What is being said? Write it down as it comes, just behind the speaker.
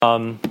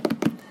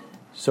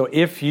So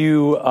if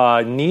you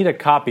need a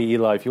copy,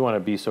 Eli, if you want to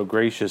be so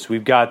gracious,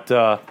 we've got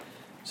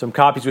some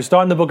copies. We're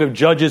starting the book of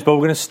Judges, but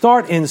we're going to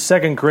start in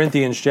 2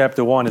 Corinthians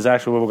chapter 1 is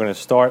actually where we're going to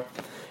start,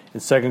 in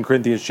 2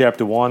 Corinthians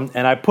chapter 1.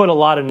 And I put a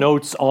lot of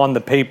notes on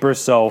the paper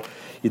so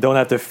you don't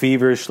have to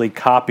feverishly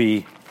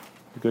copy.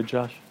 You good,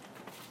 Josh?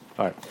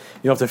 All right.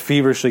 You don't have to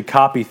feverishly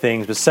copy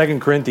things, but 2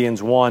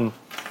 Corinthians 1,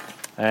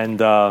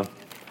 and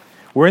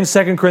we're in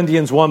 2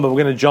 Corinthians 1, but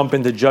we're going to jump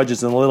into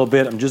Judges in a little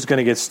bit. I'm just going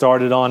to get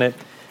started on it.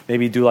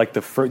 Maybe do like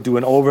do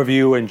an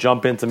overview and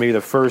jump into maybe the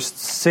first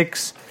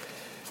 6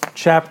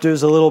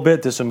 chapters a little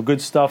bit. There's some good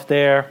stuff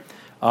there.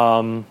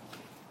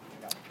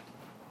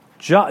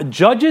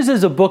 Judges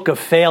is a book of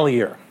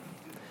failure.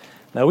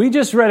 Now we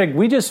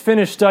just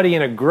finished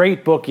studying a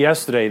great book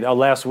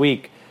last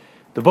week,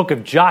 the book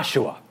of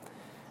Joshua.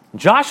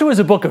 Joshua is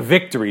a book of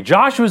victory.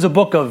 Joshua is a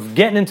book of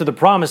getting into the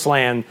promised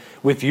land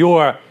with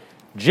your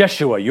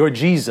Jeshua, your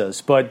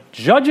Jesus. But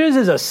Judges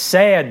is a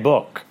sad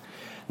book.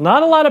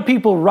 Not a lot of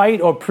people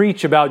write or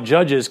preach about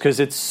Judges because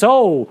it's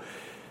so,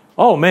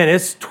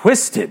 it's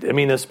twisted. I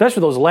mean,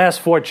 especially those last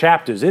 4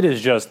 chapters. It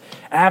is just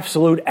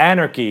absolute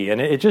anarchy.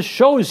 And it just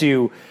shows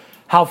you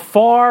how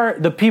far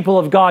the people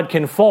of God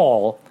can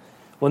fall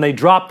when they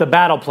drop the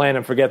battle plan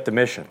and forget the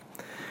mission.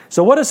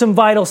 So what are some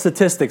vital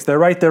statistics? They're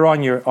right there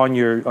on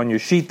your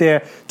sheet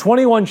there.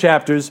 21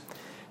 chapters,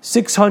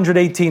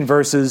 618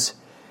 verses,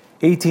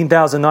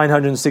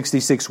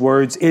 18,966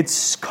 words.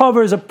 It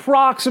covers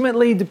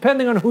approximately,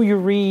 depending on who you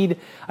read,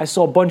 I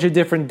saw a bunch of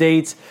different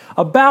dates,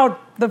 about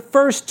the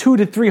first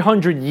 200 to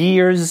 300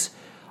 years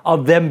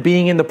of them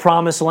being in the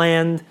promised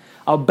land,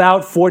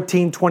 about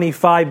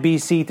 1425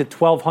 BC to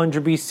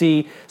 1200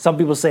 BC. Some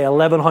people say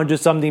 1100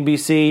 something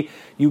BC.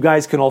 You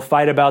guys can all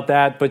fight about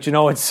that, but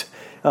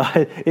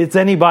it's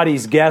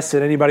anybody's guess,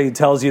 and anybody who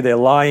tells you they're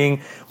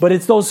lying. But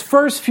it's those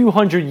first few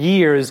hundred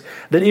years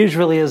that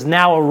Israel has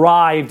now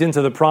arrived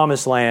into the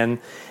promised land.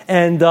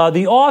 And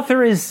the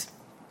author is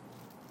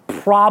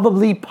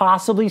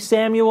possibly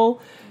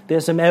Samuel.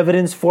 There's some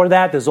evidence for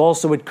that.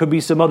 It could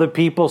be some other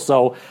people,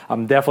 so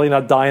I'm definitely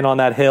not dying on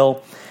that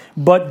hill.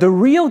 But the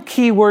real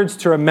key words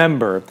to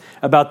remember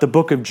about the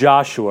book of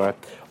Joshua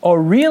are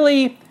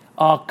really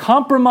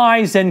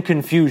compromise and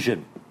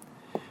confusion.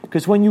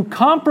 Because when you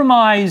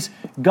compromise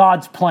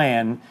God's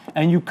plan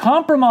and you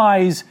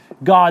compromise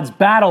God's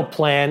battle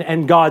plan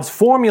and God's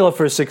formula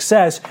for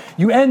success,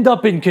 you end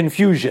up in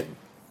confusion.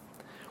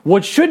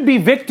 What should be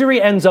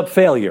victory ends up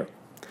failure.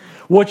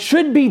 What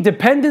should be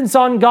dependence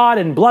on God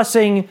and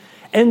blessing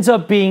ends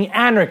up being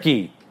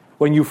anarchy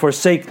when you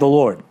forsake the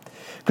Lord.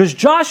 Because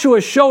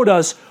Joshua showed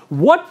us,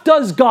 what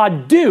does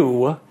God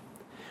do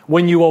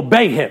when you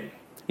obey Him?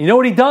 You know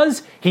what He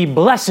does? He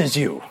blesses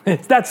you.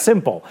 It's that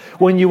simple.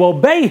 When you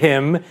obey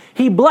Him,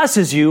 He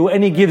blesses you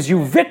and He gives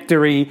you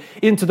victory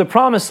into the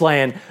promised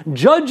land.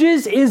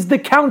 Judges is the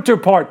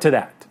counterpart to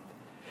that.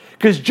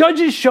 Because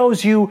Judges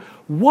shows you,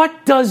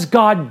 what does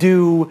God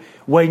do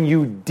when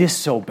you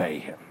disobey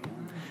Him?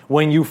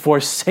 When you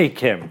forsake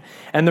Him?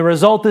 And the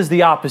result is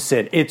the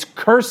opposite. It's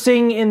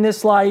cursing in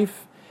this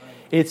life.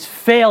 It's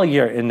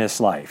failure in this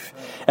life.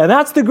 And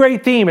that's the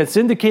great theme. It's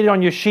indicated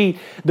on your sheet.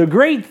 The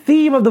great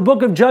theme of the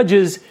book of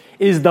Judges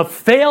is the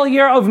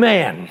failure of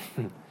man.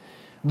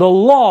 The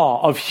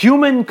law of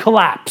human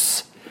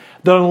collapse.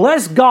 That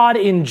unless God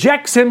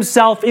injects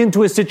Himself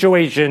into a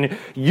situation,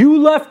 you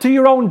left to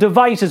your own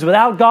devices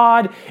without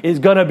God is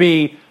going to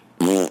be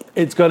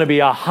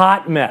a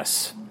hot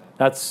mess.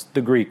 That's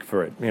the Greek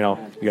for it. You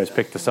guys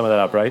picked some of that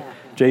up, right?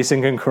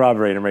 Jason can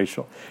corroborate, and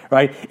Rachel.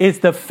 Right? It's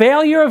the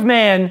failure of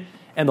man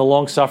and the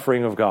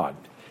long-suffering of God.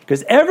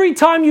 Because every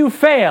time you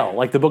fail,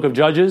 like the book of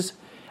Judges,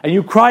 and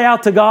you cry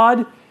out to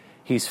God,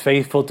 He's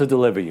faithful to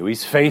deliver you.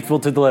 He's faithful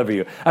to deliver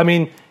you. I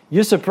mean,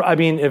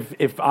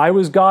 if I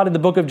was God in the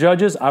book of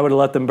Judges, I would have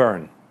let them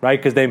burn, right?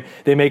 Because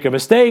they make a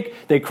mistake,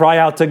 they cry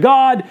out to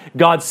God,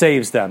 God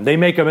saves them. They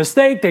make a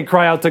mistake, they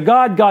cry out to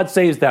God, God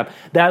saves them.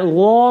 That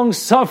long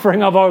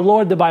suffering of our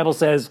Lord, the Bible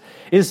says,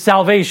 is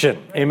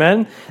salvation.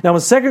 Amen? Now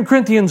in 2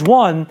 Corinthians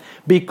 1,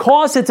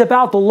 because it's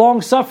about the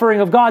long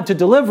suffering of God to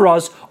deliver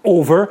us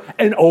over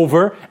and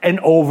over and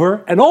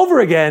over and over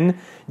again,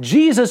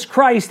 Jesus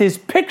Christ is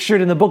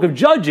pictured in the book of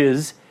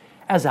Judges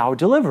as our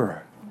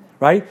deliverer.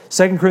 Right?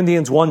 2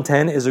 Corinthians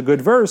 1:10 is a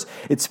good verse.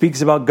 It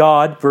speaks about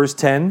God, verse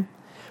 10,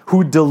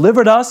 who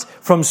delivered us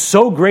from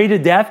so great a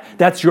death.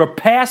 That's your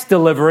past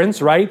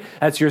deliverance, right?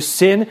 That's your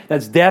sin,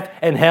 that's death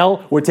and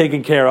hell we're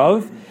taken care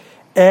of.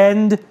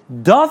 And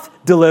doth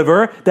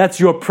deliver, that's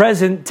your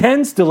present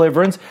tense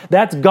deliverance.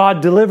 That's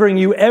God delivering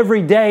you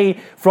every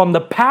day from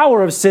the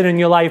power of sin in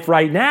your life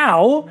right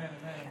now.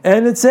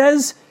 And it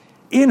says,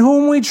 in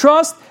whom we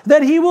trust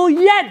that He will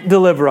yet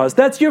deliver us.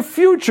 That's your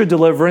future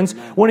deliverance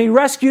when He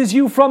rescues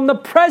you from the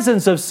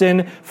presence of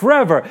sin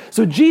forever.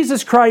 So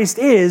Jesus Christ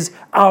is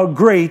our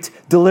great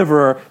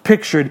deliverer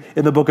pictured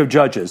in the book of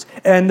Judges.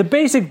 And the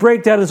basic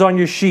breakdown is on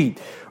your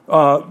sheet.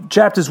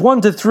 Chapters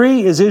 1 to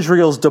 3 is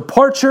Israel's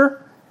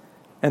departure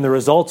and the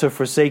results of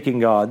forsaking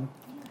God.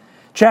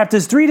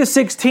 Chapters 3 to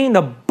 16,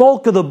 the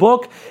bulk of the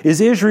book is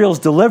Israel's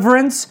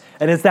deliverance,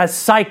 and it's that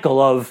cycle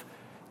of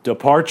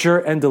departure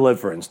and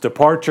deliverance,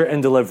 departure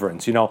and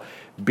deliverance.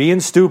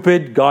 Being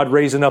stupid, God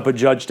raising up a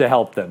judge to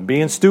help them.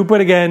 Being stupid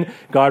again,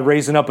 God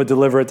raising up a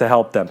deliverer to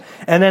help them.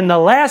 And then the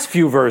last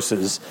few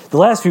chapters,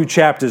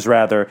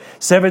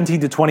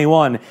 17 to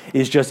 21,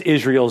 is just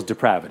Israel's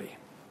depravity.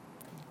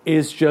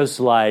 It's just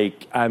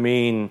like,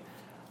 those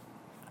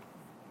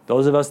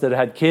of us that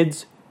had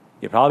kids,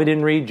 you probably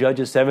didn't read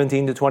Judges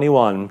 17 to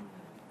 21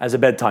 as a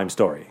bedtime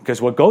story.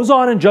 Because what goes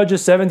on in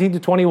Judges 17 to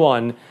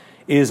 21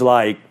 is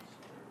like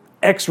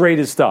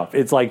X-rated stuff.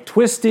 It's like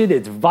twisted,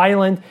 it's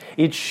violent.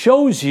 It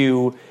shows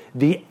you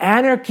the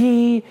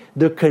anarchy,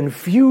 the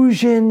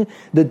confusion,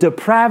 the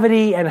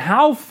depravity, and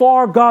how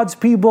far God's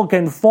people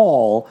can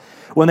fall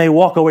when they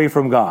walk away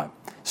from God.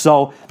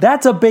 So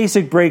that's a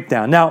basic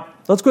breakdown. Now,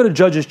 let's go to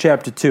Judges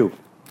chapter 2.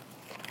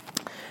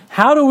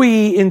 How do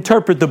we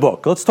interpret the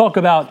book? Let's talk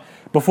about,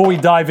 before we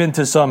dive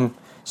into some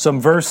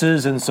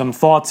verses and some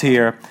thoughts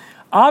here.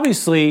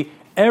 Obviously,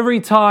 every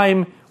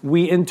time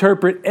we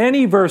interpret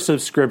any verse of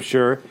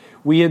Scripture,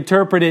 we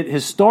interpret it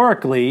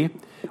historically,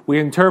 we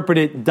interpret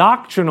it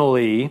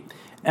doctrinally,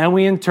 and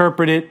we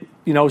interpret it,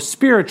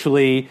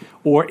 spiritually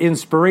or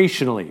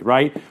inspirationally,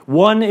 right?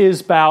 One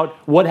is about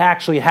what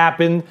actually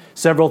happened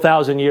several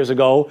thousand years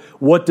ago.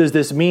 What does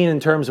this mean in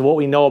terms of what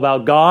we know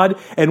about God?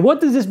 And what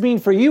does this mean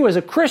for you as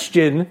a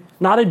Christian,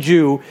 not a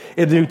Jew,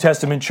 in the New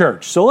Testament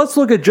church? So let's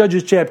look at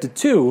Judges chapter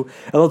 2,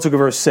 and let's look at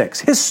verse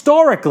 6.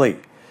 Historically,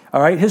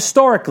 all right,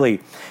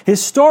 historically,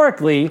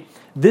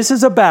 this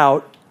is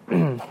about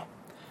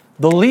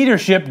the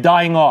leadership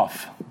dying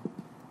off.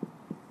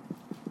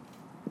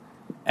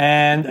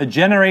 And a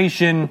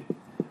generation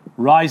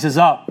rises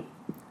up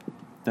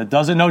that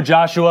doesn't know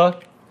Joshua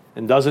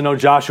and doesn't know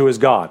Joshua is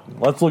God.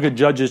 Let's look at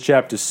Judges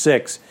chapter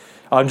 2,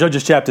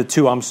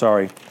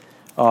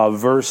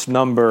 verse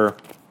number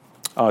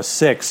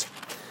 6.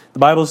 The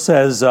Bible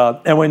says,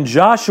 and when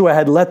Joshua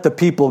had let the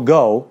people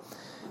go,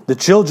 the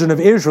children of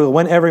Israel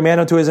went every man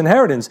unto his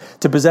inheritance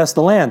to possess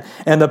the land.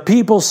 And the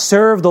people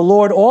served the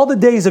Lord all the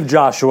days of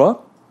Joshua,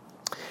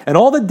 and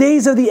all the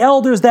days of the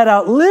elders that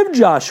outlived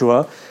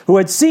Joshua, who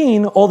had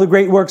seen all the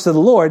great works of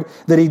the Lord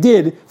that he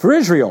did for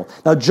Israel.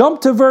 Now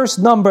jump to verse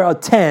number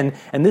 10,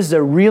 and this is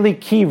a really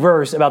key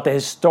verse about the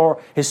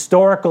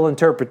historical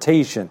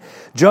interpretation.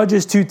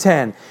 Judges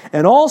 2:10.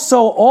 And also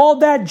all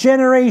that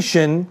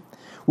generation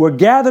were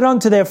gathered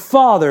unto their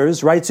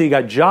fathers, right? So you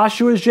got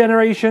Joshua's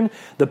generation,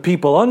 the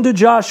people under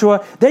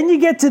Joshua. Then you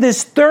get to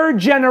this third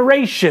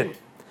generation.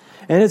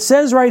 And it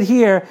says right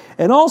here,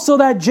 and also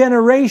that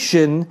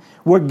generation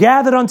were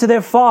gathered unto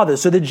their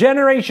fathers. So the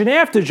generation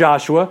after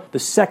Joshua, the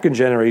second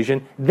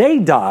generation, they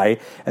die.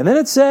 And then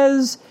it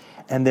says,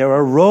 and there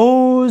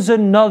arose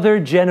another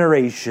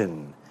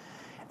generation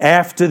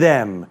after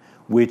them,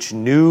 which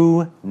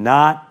knew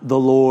not the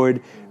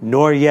Lord,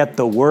 nor yet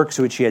the works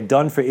which he had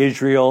done for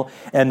Israel.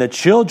 And the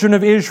children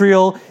of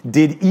Israel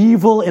did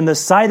evil in the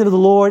sight of the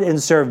Lord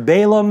and served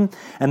Balaam.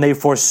 And they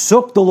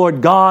forsook the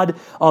Lord God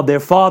of their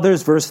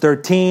fathers, verse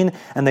 13.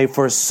 And they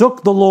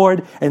forsook the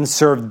Lord and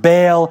served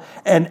Baal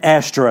and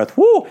Ashtoreth.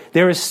 Woo!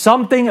 There is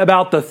something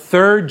about the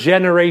third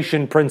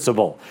generation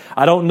principle.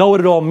 I don't know what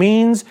it all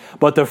means,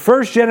 but the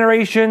first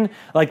generation,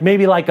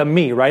 maybe like a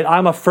me, right?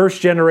 I'm a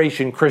first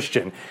generation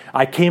Christian.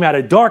 I came out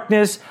of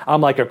darkness. I'm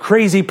like a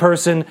crazy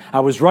person. I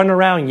was running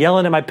around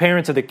yelling at my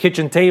parents at the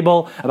kitchen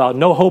table about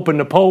no hope in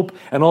the Pope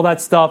and all that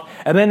stuff.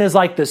 And then there's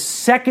the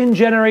second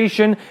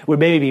generation would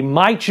maybe be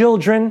my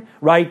children,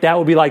 right? That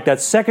would be like that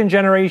second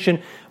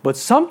generation. But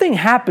something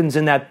happens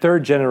in that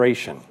third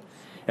generation.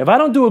 If I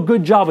don't do a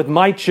good job with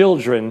my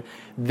children,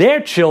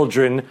 their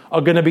children are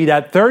going to be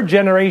that third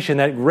generation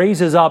that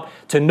raises up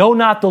to know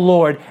not the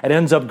Lord and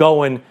ends up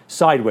going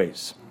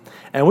sideways.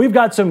 And we've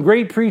got some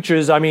great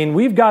preachers.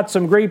 We've got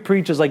some great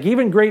preachers,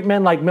 even great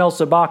men like Mel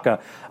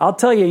Sabaka. I'll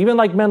tell you, even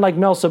men like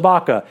Mel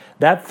Sabaka,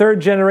 that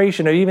third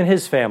generation or even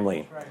his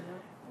family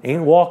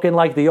ain't walking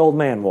like the old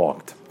man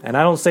walked. And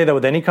I don't say that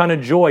with any kind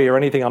of joy or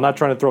anything. I'm not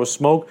trying to throw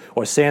smoke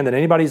or sand in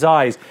anybody's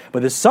eyes.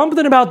 But there's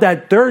something about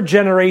that third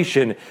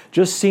generation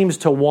just seems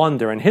to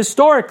wander. And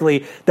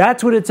historically,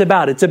 that's what it's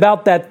about. It's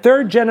about that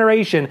third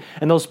generation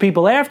and those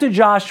people after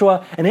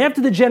Joshua and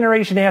after the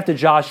generation after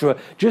Joshua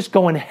just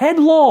going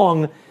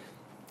headlong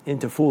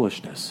into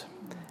foolishness.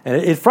 And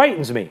it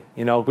frightens me,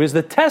 because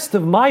the test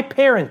of my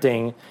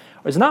parenting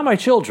is not my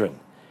children.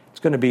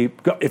 It's going to be,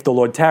 if the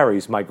Lord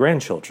tarries, my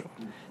grandchildren.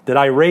 That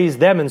I raise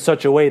them in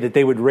such a way that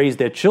they would raise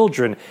their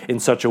children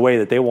in such a way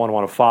that they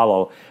want to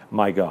follow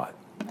my God.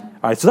 All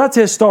right, so that's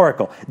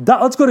historical.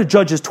 Let's go to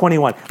Judges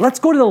 21. Let's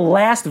go to the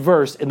last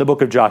verse in the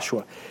book of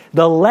Joshua.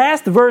 The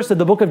last verse of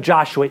the book of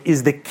Joshua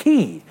is the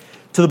key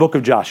to the book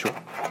of Joshua.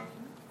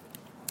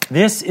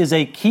 This is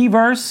a key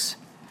verse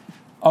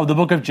of the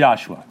book of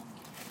Joshua.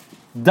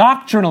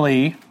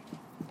 Doctrinally,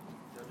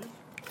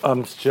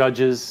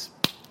 Judges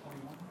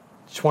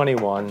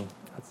 21.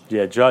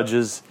 Yeah,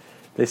 Judges,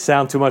 they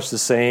sound too much the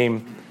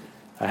same.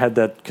 I had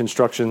that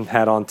construction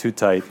hat on too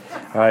tight.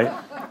 All right.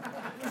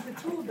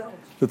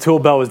 The tool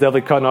belt was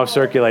definitely cutting off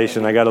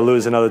circulation. I got to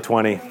lose another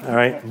 20. All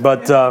right.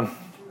 But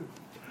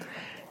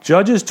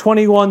Judges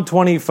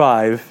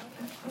 21:25.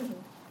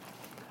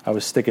 I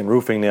was sticking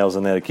roofing nails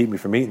in there to keep me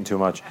from eating too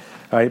much.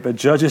 All right. But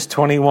Judges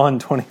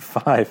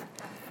 21:25.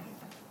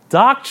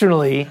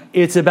 Doctrinally,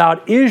 it's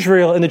about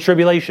Israel in the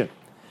tribulation.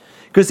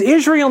 Because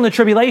Israel in the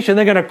tribulation,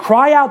 they're going to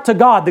cry out to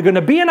God. They're going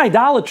to be in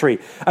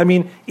idolatry. I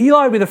mean,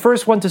 Eli will be the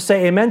first one to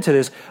say amen to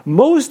this.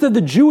 Most of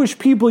the Jewish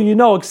people you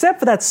know, except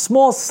for that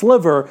small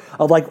sliver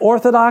of like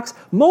Orthodox,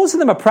 most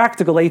of them are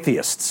practical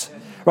atheists.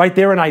 Right?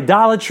 They're in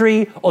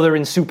idolatry, or they're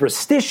in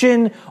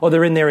superstition, or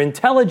they're in their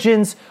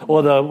intelligence,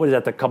 or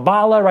the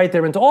Kabbalah, right?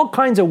 They're into all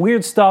kinds of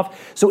weird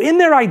stuff. So in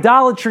their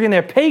idolatry and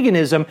their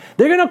paganism,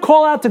 they're going to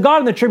call out to God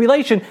in the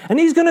tribulation, and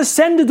He's going to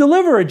send a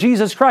deliverer,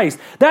 Jesus Christ.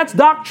 That's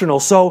doctrinal.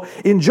 So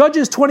in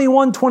Judges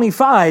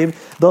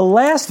 21:25, the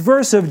last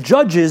verse of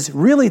Judges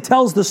really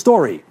tells the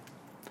story.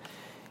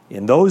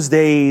 In those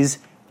days,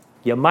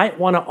 you might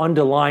want to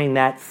underline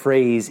that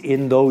phrase,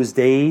 in those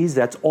days.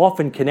 That's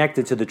often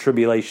connected to the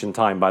tribulation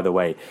time, by the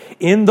way.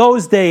 In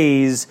those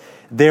days,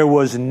 there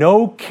was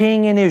no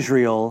king in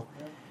Israel,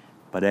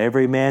 but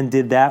every man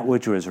did that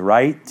which was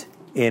right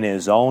in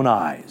his own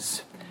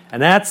eyes.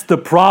 And that's the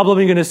problem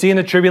you're going to see in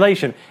the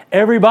tribulation.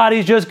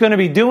 Everybody's just going to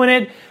be doing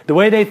it the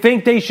way they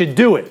think they should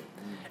do it.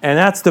 And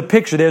that's the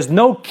picture. There's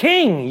no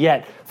king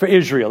yet for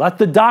Israel. That's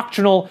the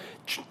doctrinal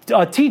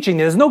teaching.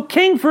 There's no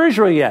king for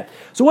Israel yet.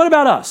 So what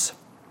about us?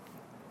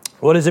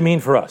 What does it mean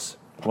for us?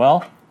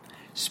 Well,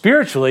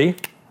 spiritually,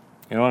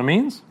 you know what it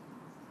means?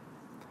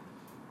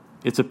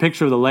 It's a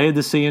picture of the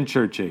Laodicean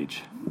church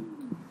age.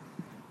 You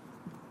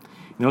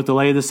know what the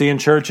Laodicean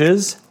church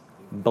is?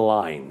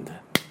 Blind.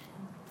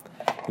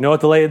 You know what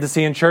the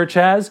Laodicean church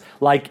has?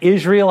 Like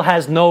Israel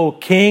has no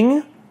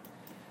king,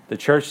 the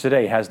church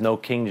today has no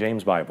King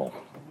James Bible.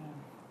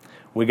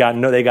 They got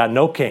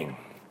no king.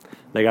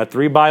 They got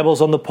 3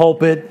 Bibles on the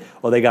pulpit,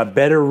 or they got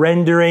better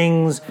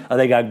renderings, or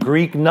they got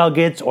Greek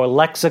nuggets or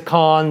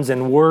lexicons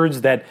and words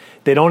that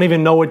they don't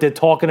even know what they're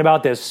talking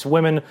about. They're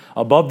swimming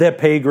above their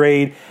pay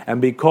grade. And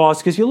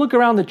because you look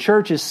around, the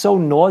church is so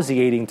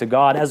nauseating to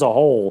God as a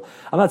whole.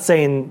 I'm not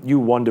saying you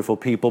wonderful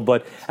people,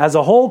 but as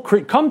a whole,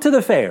 come to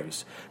the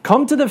fairs.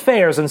 Come to the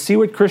fairs and see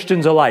what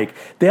Christians are like.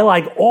 They're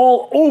like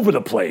all over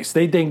the place.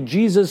 They think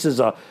Jesus is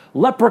a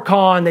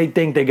leprechaun. They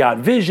think they got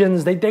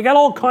visions. They got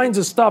all kinds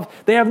of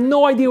stuff. They have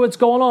no idea what's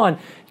going on.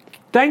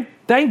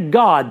 Thank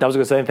God. I was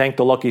going to say thank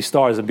the lucky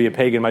stars and be a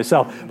pagan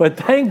myself. But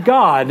thank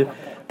God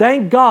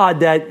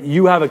that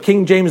you have a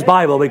King James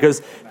Bible,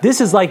 because this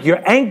is like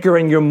your anchor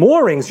and your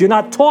moorings. You're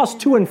not tossed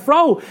to and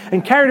fro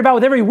and carried about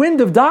with every wind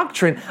of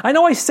doctrine. I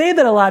know I say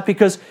that a lot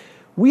because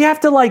we have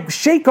to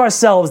shake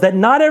ourselves that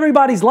not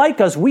everybody's like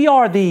us. We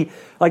are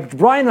like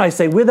Brian and I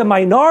say, we're the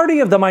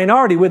minority of the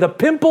minority. We're the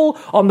pimple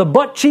on the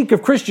butt cheek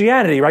of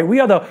Christianity, right? We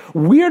are the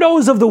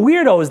weirdos of the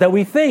weirdos that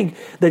we think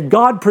that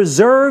God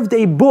preserved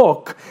a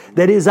book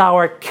that is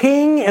our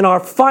king and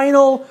our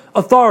final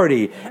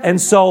authority. And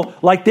so,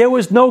 like there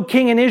was no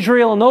king in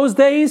Israel in those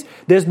days,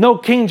 there's no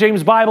King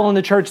James Bible in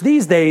the church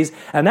these days.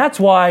 And that's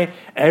why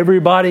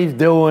everybody's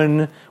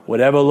doing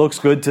whatever looks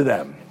good to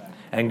them.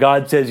 And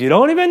God says, you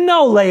don't even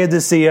know,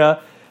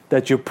 Laodicea,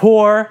 that you're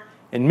poor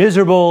and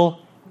miserable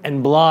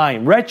and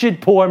blind.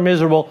 Wretched, poor,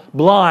 miserable,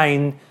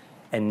 blind,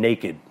 and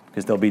naked.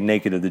 Because they'll be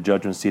naked at the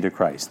judgment seat of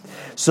Christ.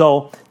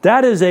 So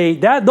those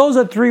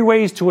are 3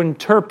 ways to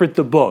interpret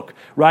the book,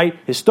 right?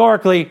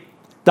 Historically,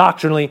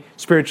 doctrinally,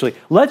 spiritually.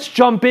 Let's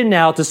jump in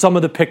now to some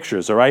of the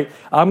pictures, all right?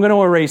 I'm going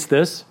to erase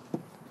this,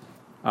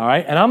 all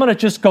right? And I'm going to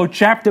just go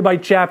chapter by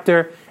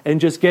chapter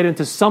and just get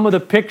into some of the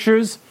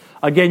pictures.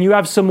 Again, you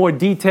have some more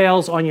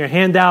details on your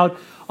handout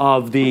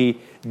of the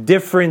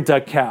different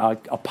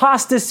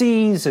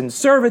apostasies and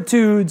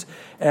servitudes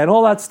and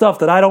all that stuff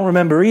that I don't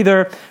remember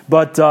either.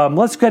 But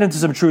let's get into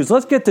some truths.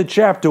 Let's get to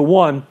chapter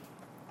 1.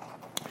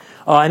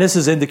 And this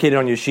is indicated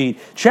on your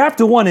sheet.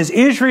 Chapter 1 is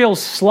Israel's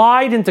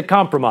slide into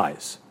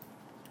compromise.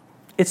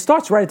 It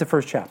starts right at the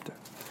first chapter.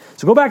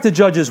 So go back to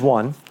Judges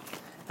 1.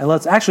 And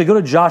let's actually go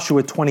to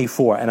Joshua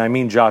 24. And I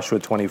mean Joshua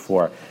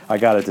 24. I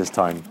got it this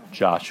time.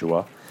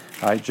 Joshua.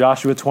 All right,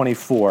 Joshua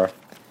 24.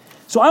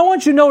 So I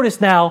want you to notice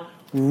now,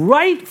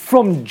 right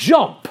from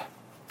jump,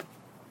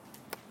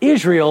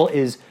 Israel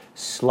is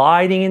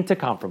sliding into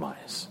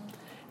compromise.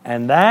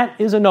 And that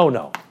is a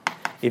no-no.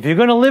 If you're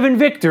going to live in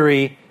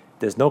victory,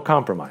 there's no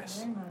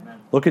compromise.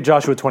 Look at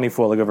Joshua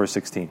 24. Look at verse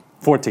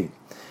 14.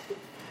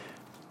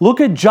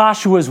 Look at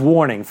Joshua's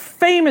warning.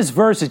 Famous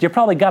verses. You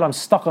probably got them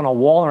stuck on a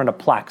wall or in a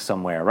plaque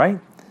somewhere, right?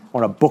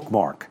 On a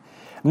bookmark.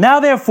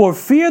 Now therefore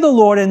fear the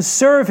Lord and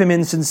serve Him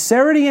in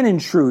sincerity and in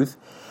truth,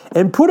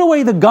 and put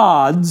away the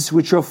gods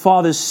which your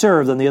fathers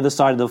served on the other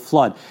side of the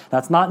flood.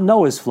 That's not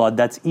Noah's flood,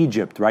 that's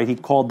Egypt, right? He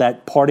called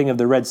that parting of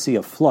the Red Sea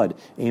a flood.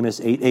 Amos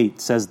 8:8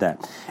 says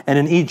that. And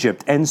in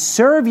Egypt, and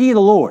serve ye the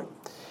Lord.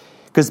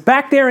 Because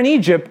back there in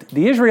Egypt,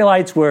 the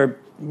Israelites were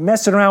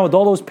messing around with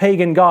all those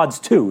pagan gods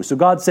too. So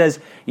God says,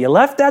 you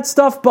left that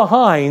stuff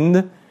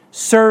behind,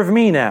 serve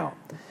me now.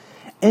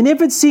 And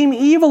if it seem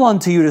evil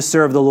unto you to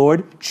serve the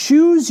Lord,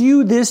 choose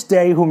you this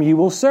day whom ye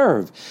will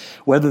serve,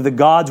 whether the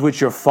gods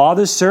which your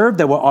fathers served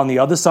that were on the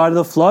other side of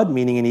the flood,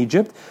 meaning in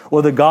Egypt,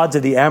 or the gods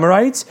of the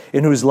Amorites,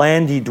 in whose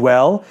land ye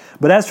dwell.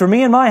 But as for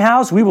me and my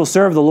house, we will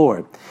serve the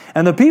Lord.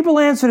 And the people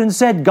answered and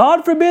said,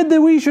 God forbid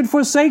that we should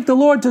forsake the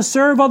Lord to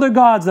serve other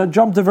gods. Now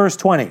jump to verse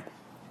 20.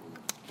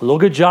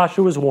 Look at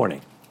Joshua's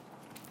warning.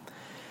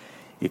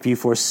 If ye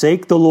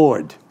forsake the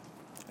Lord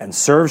and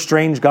serve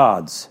strange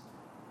gods,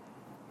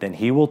 then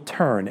he will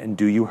turn and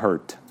do you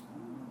hurt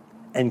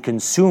and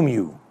consume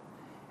you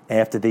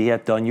after they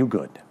have done you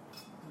good.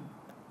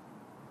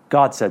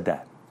 God said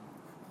that.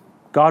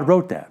 God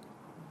wrote that.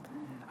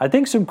 I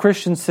think some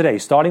Christians today,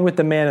 starting with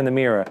the man in the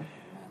mirror,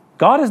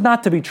 God is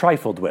not to be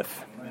trifled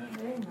with.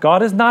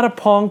 God is not a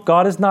punk.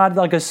 God is not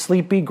like a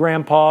sleepy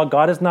grandpa.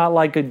 God is not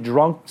like a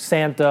drunk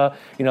Santa.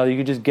 You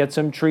can just get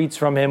some treats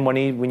from him when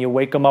you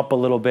wake him up a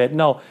little bit.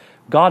 No,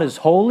 God is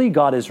holy.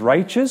 God is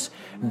righteous.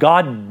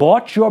 God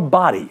bought your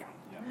body.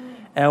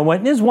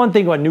 And there's one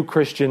thing when a new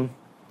Christian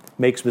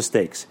makes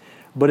mistakes.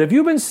 But if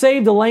you've been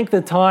saved a length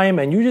of time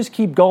and you just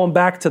keep going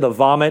back to the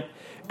vomit,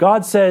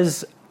 God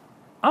says,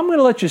 I'm going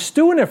to let you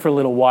stew in it for a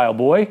little while,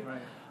 boy.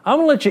 I'm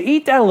going to let you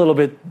eat that a little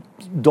bit,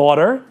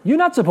 daughter. You're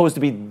not supposed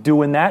to be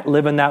doing that,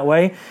 living that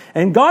way.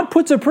 And God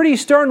puts a pretty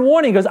stern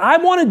warning. He goes, I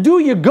want to do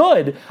you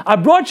good. I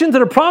brought you into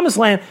the promised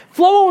land,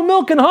 flowing with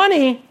milk and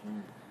honey.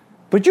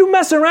 But you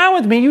mess around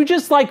with me, you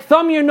just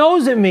thumb your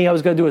nose at me. I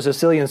was going to do a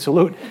Sicilian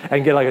salute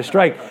and get a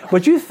strike.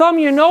 But you thumb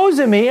your nose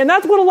at me, and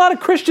that's what a lot of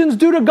Christians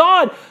do to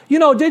God.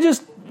 They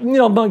just,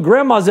 my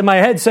grandma's in my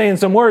head saying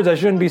some words I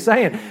shouldn't be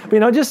saying.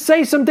 But, just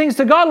say some things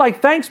to God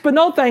like, thanks, but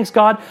no thanks,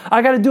 God.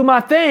 I got to do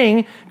my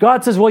thing.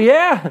 God says, well,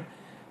 yeah.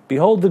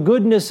 Behold the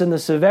goodness and the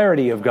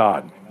severity of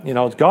God.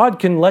 God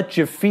can let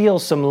you feel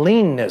some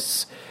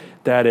leanness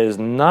that is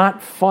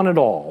not fun at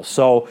all.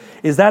 So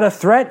is that a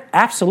threat?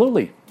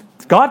 Absolutely.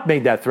 God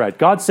made that threat.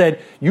 God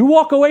said, you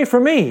walk away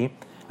from me,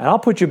 and I'll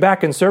put you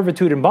back in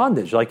servitude and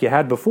bondage like you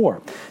had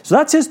before. So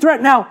that's his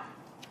threat. Now,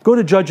 go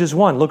to Judges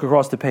 1. Look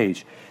across the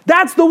page.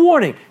 That's the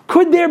warning.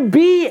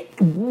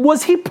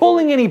 Was he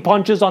pulling any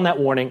punches on that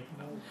warning?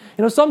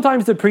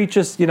 Sometimes the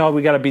preachers, we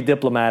got to be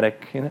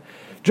diplomatic.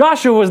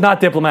 Joshua was not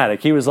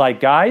diplomatic. He was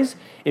like, guys,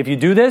 if you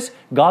do this,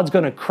 God's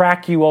going to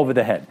crack you over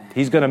the head.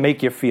 He's going to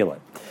make you feel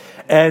it.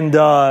 And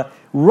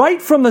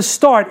right from the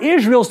start,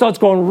 Israel starts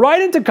going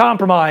right into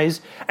compromise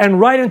and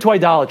right into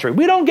idolatry.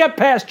 We don't get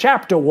past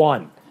chapter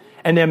 1,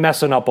 and they're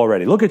messing up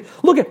already. Look at.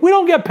 We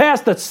don't get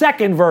past the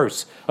second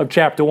verse of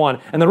chapter 1,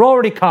 and they're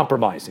already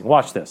compromising.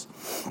 Watch this.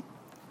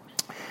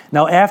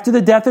 Now, after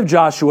the death of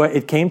Joshua,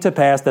 it came to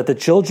pass that the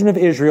children of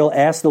Israel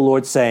asked the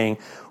Lord, saying,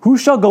 who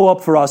shall go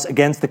up for us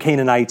against the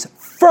Canaanites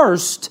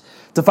first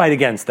to fight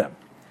against them?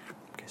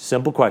 Okay,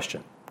 simple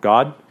question.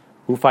 God,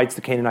 who fights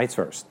the Canaanites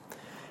first?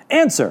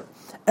 Answer.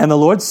 And the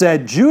Lord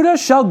said, Judah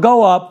shall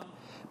go up.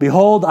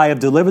 Behold, I have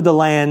delivered the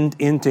land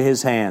into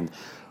his hand.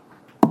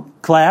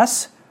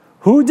 Class,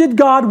 who did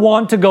God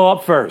want to go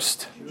up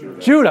first?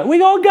 Judah.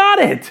 We all got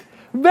it.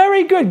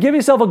 Very good. Give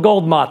yourself a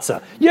gold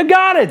matzah. You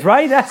got it,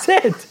 right? That's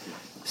it.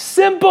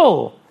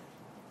 Simple.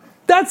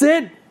 That's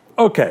it.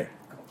 Okay.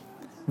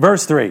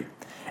 Verse 3.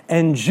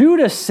 And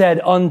Judah said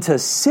unto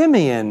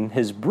Simeon,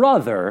 his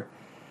brother,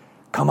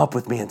 come up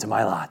with me into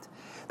my lot,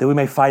 that we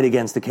may fight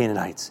against the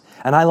Canaanites.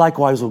 And I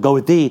likewise will go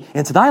with thee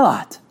into thy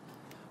lot.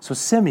 So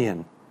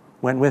Simeon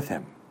went with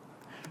him.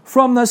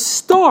 From the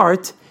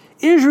start,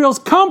 Israel's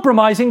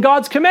compromising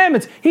God's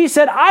commandments. He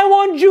said, I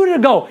want Judah to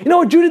go. You know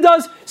what Judah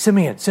does?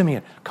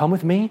 Simeon, come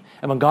with me.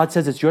 And when God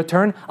says it's your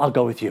turn, I'll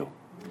go with you.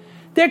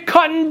 They're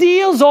cutting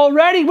deals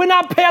already. We're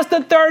not past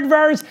the third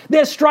verse.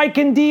 They're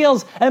striking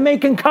deals and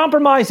making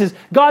compromises.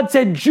 God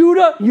said,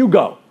 Judah, you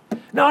go.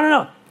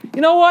 No. You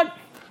know what?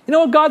 You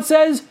know what God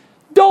says?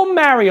 Don't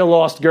marry a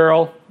lost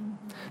girl.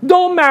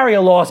 Don't marry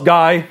a lost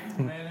guy.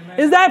 Amen.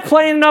 Is that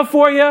plain enough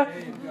for you?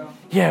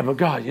 Yeah, but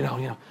God,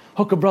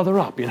 hook a brother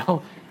up,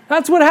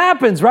 That's what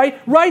happens, right?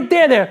 Right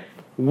there, they're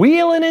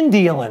wheeling and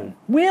dealing.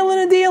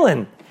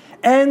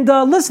 And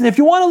listen, if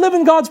you want to live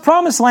in God's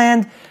promised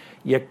land,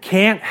 you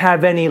can't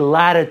have any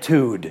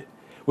latitude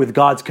with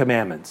God's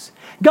commandments.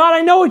 God, I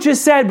know what you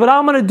said, but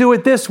I'm going to do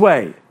it this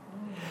way.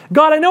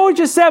 God, I know what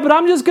you said, but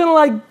I'm just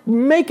going to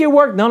make it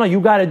work. No, you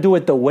got to do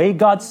it the way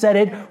God said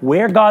it,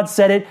 where God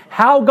said it,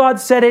 how God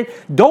said it.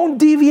 Don't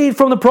deviate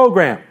from the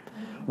program.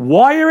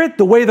 Wire it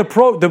the way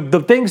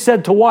the thing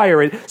said to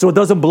wire it so it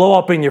doesn't blow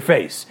up in your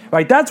face.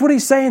 Right? That's what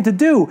he's saying to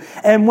do.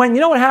 And when,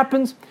 you know what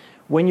happens?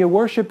 When you're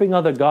worshiping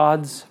other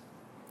gods,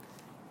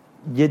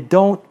 you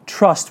don't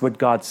trust what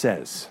God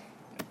says.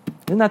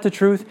 Isn't that the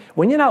truth?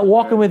 When you're not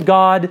walking with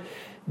God,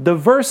 the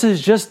verses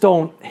just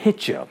don't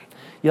hit you.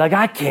 You're like,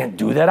 I can't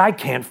do that. I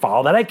can't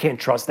follow that. I can't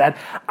trust that.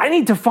 I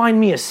need to find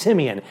me a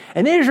Simeon.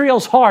 And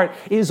Israel's heart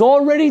is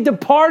already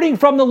departing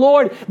from the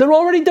Lord. They're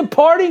already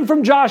departing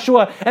from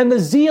Joshua and the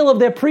zeal of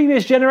their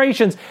previous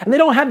generations. And they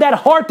don't have that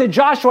heart that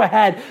Joshua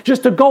had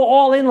just to go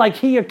all in like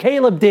he or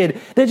Caleb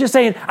did. They're just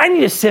saying, I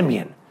need a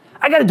Simeon.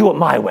 I got to do it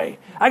my way.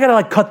 I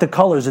got to cut the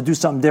colors or do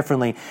something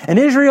differently. And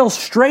Israel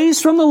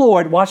strays from the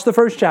Lord. Watch the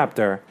first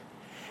chapter.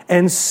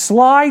 And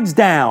slides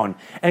down.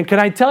 And can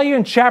I tell you,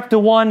 in chapter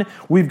 1,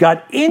 we've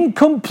got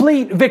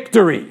incomplete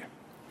victory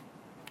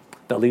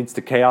that leads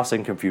to chaos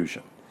and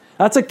confusion.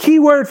 That's a key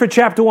word for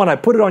chapter 1. I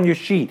put it on your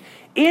sheet.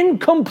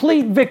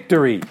 Incomplete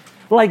victory.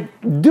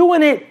 Like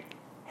doing it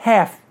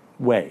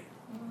halfway.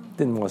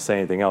 Didn't want to say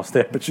anything else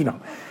there, but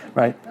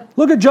right?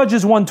 Look at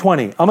Judges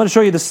 1:20. I'm going to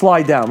show you the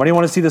slide down. When you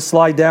want to see the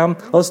slide down?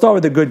 Let's start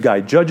with the good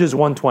guy. Judges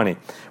 1:20.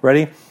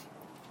 Ready?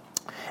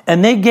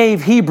 And they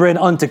gave Hebron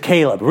unto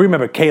Caleb.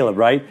 Remember Caleb,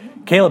 right?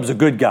 Caleb's a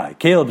good guy.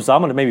 I'm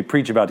going to maybe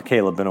preach about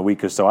Caleb in a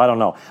week or so. I don't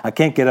know. I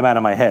can't get him out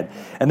of my head.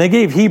 And they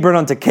gave Hebron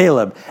unto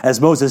Caleb, as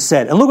Moses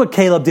said. And look what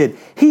Caleb did.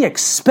 He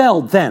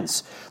expelled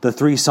thence the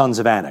 3 sons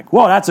of Anak.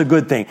 Well, that's a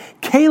good thing.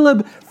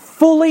 Caleb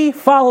fully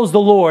follows the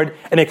Lord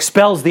and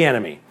expels the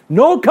enemy.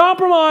 No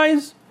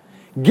compromise.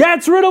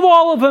 Gets rid of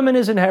all of them in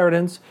his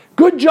inheritance.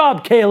 Good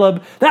job,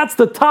 Caleb. That's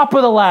the top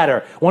of the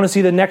ladder. Want to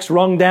see the next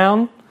rung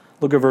down?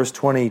 Look at verse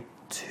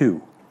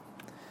 22.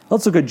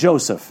 Let's look at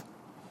Joseph.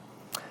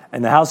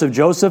 And the house of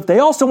Joseph, they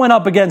also went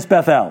up against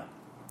Bethel.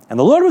 And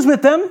the Lord was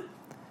with them.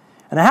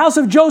 And the house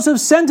of Joseph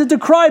sent it to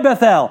cry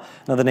Bethel.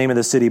 Now the name of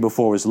the city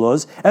before was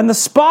Luz. And the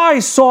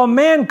spies saw a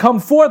man come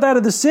forth out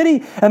of the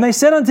city. And they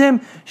said unto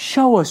him,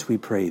 show us, we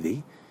pray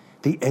thee,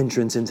 the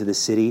entrance into the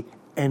city,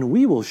 and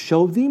we will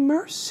show thee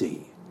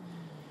mercy.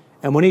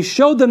 And when he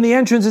showed them the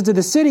entrance into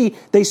the city,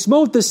 they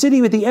smote the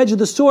city with the edge of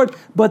the sword,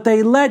 but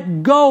they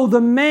let go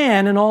the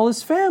man and all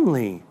his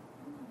family.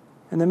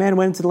 And the man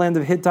went into the land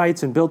of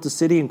Hittites and built a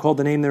city and called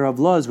the name thereof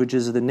Luz, which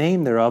is the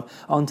name thereof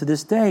unto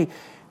this day.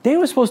 They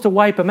were supposed to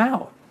wipe him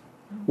out.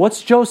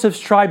 What's Joseph's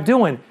tribe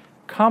doing?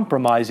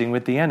 Compromising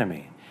with the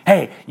enemy.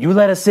 Hey, you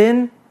let us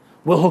in,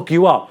 we'll hook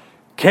you up.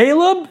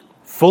 Caleb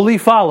fully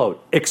followed,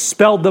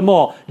 expelled them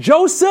all.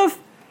 Joseph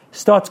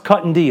starts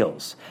cutting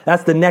deals.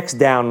 That's the next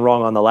down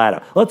rung on the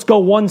ladder. Let's go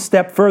one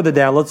step further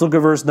down. Let's look at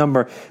verse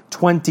number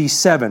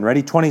 27.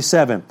 Ready?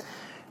 27.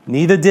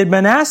 Neither did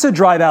Manasseh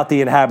drive out the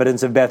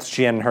inhabitants of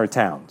Bethshean and her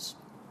towns.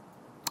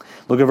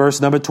 Look at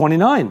verse number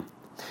 29.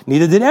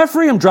 Neither did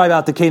Ephraim drive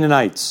out the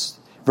Canaanites.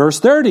 Verse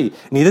 30.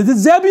 Neither did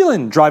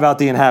Zebulun drive out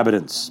the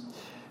inhabitants.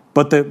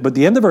 But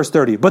the end of verse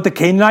 30, but the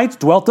Canaanites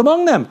dwelt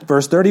among them.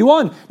 Verse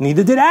 31,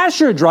 neither did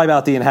Asher drive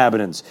out the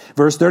inhabitants.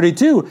 Verse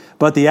 32,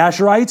 but the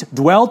Asherites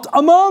dwelt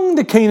among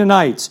the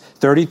Canaanites.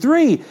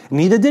 33,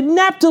 neither did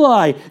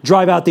Naphtali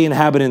drive out the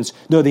inhabitants,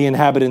 nor the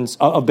inhabitants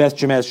of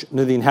Bethshemesh,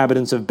 nor the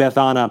inhabitants of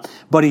Bethana,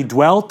 but he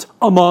dwelt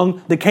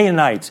among the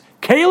Canaanites.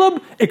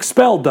 Caleb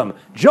expelled them.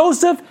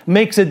 Joseph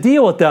makes a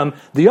deal with them.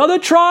 The other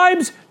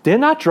tribes, they're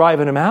not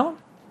driving them out.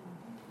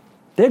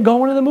 They're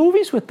going to the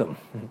movies with them.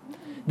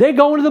 They're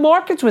going to the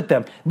markets with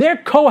them. They're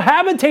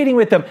cohabitating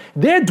with them.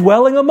 They're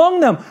dwelling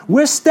among them.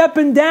 We're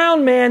stepping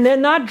down, man. They're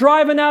not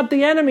driving out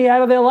the enemy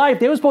out of their life.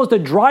 They were supposed to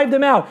drive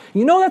them out.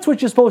 You know that's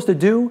what you're supposed to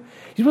do?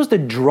 You're supposed to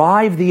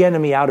drive the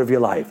enemy out of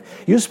your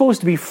life. You're supposed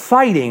to be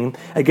fighting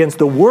against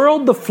the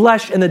world, the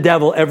flesh, and the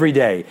devil every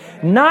day.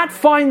 Not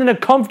finding a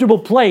comfortable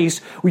place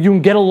where you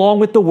can get along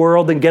with the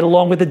world and get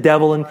along with the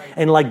devil and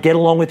get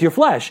along with your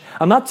flesh.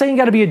 I'm not saying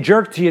you got to be a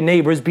jerk to your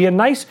neighbors. Be a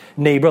nice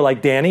neighbor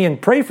like Danny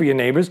and pray for your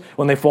neighbors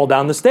when they fall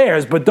down the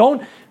stairs. But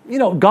don't,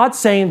 God's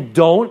saying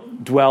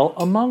don't dwell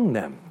among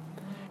them.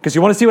 Because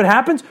you want to see what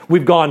happens?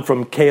 We've gone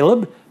from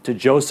Caleb to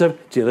Joseph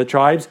to the other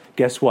tribes.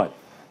 Guess what?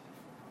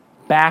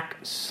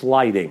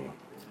 Backsliding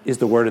is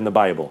the word in the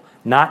Bible,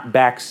 not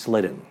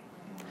backslidden.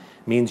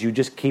 It means you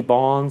just keep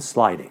on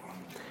sliding.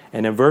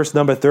 And in verse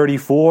number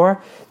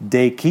 34,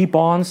 they keep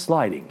on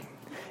sliding.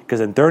 Because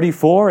in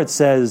 34 it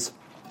says,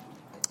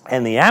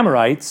 and the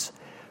Amorites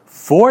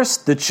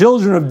forced the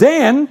children of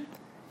Dan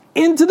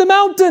into the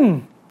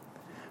mountain,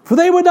 for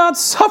they would not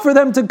suffer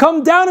them to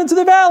come down into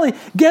the valley.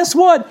 Guess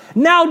what?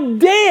 Now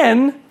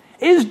Dan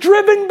is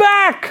driven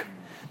back.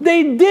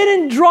 They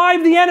didn't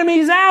drive the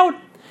enemies out.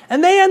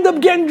 And they end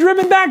up getting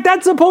driven back.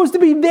 That's supposed to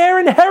be their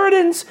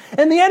inheritance.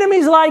 And the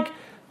enemy's like,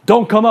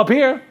 don't come up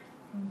here.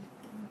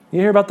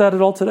 You hear about that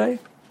at all today?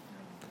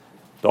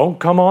 Don't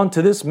come on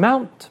to this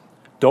mount.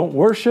 Don't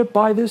worship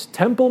by this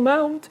temple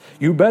mount.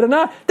 You better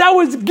not. That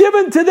was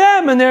given to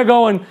them. And they're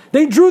going,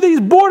 they drew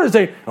these borders.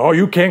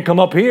 You can't come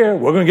up here.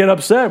 We're going to get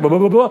upset. Blah, blah,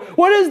 blah, blah.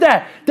 What is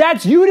that?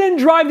 That's you didn't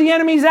drive the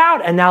enemies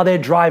out. And now they're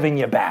driving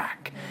you back.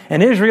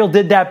 And Israel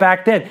did that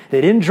back then.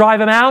 They didn't drive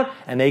them out,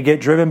 and they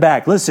get driven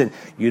back. Listen,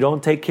 you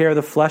don't take care of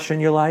the flesh in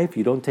your life.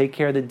 You don't take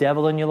care of the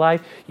devil in your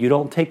life. You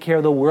don't take care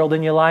of the world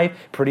in your life.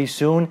 Pretty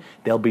soon,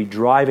 they'll be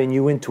driving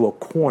you into a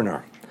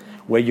corner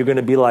where you're going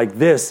to be like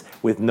this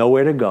with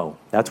nowhere to go.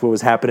 That's what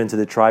was happening to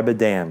the tribe of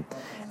Dan.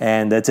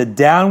 And that's a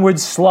downward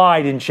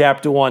slide in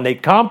chapter 1. They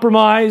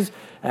compromise,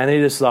 and they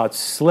just start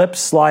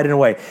sliding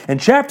away. In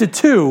chapter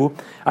 2,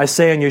 I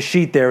say on your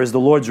sheet there is the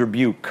Lord's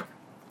rebuke.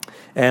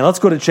 And let's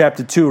go to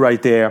chapter 2 right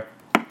there,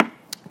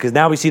 because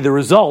now we see the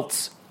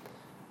results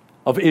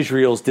of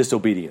Israel's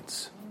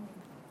disobedience.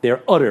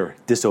 Their utter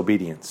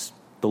disobedience.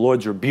 The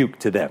Lord's rebuke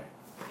to them.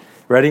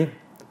 Ready?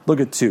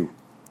 Look at 2.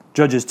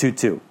 Judges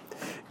 2:2.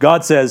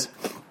 God says,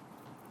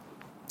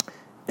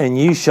 and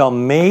ye shall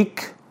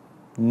make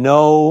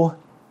no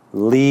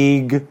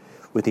league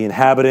with the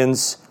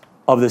inhabitants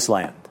of this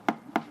land.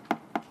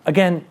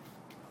 Again,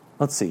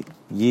 let's see.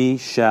 Ye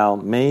shall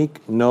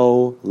make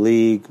no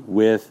league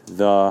with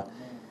the...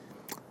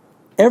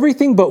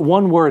 Everything but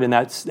one word in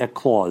that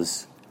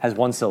clause has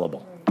one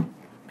syllable.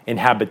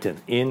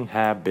 Inhabitants,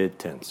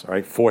 all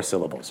right? 4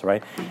 syllables,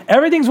 right?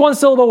 Everything's one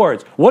syllable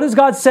words. What is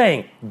God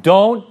saying?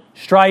 Don't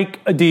strike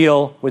a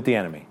deal with the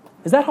enemy.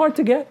 Is that hard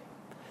to get?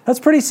 That's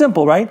pretty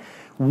simple, right?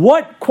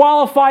 What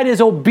qualified as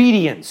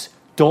obedience?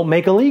 Don't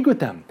make a league with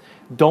them.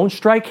 Don't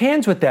strike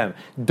hands with them.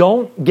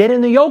 Don't get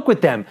in the yoke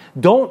with them.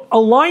 Don't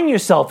align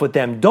yourself with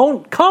them.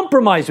 Don't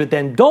compromise with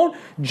them. Don't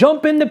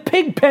jump in the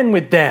pig pen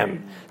with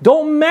them.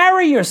 Don't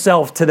marry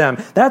yourself to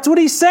them. That's what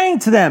he's saying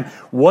to them.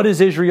 What does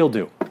Israel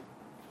do?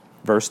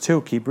 Verse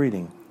 2, keep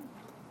reading.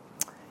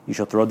 You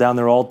shall throw down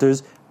their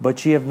altars,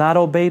 but ye have not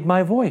obeyed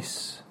my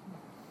voice.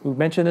 We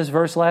mentioned this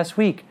verse last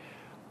week.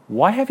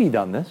 Why have ye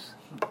done this?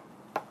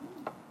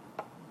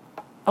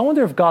 I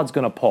wonder if God's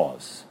going to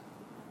pause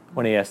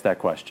when he asks that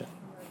question.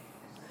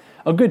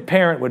 A good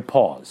parent would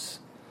pause.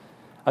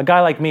 A guy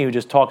like me who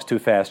just talks too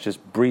fast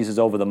just breezes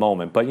over the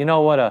moment. But you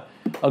know what?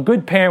 A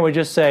good parent would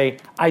just say,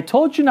 I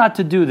told you not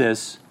to do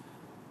this,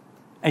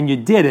 and you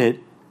did it.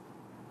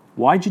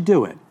 Why'd you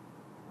do it?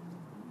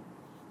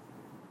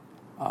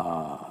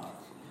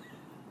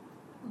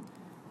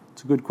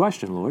 It's a good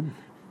question, Lord.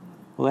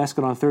 We'll ask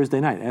it on Thursday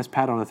night. Ask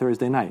Pat on a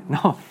Thursday night.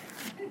 No.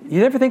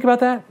 You ever think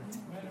about that?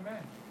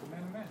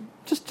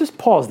 Just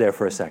pause there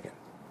for a second.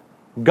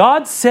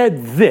 God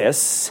said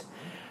this.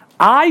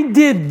 I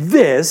did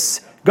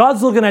this.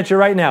 God's looking at you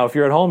right now. If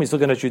you're at home, he's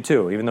looking at you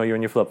too, even though you're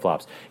in your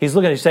flip-flops. He's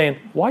looking at you saying,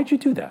 why'd you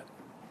do that?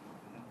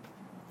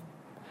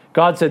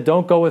 God said,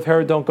 don't go with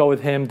her, don't go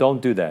with him, don't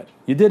do that.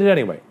 You did it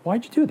anyway.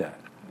 Why'd you do that?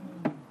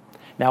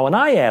 Now, when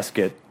I ask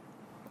it,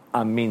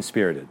 I'm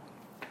mean-spirited.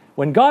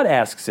 When God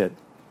asks it,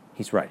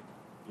 he's right.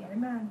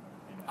 Amen.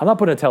 I'm not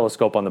putting a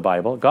telescope on the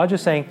Bible. God's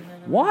just saying,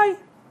 why?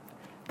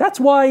 That's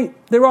why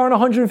there aren't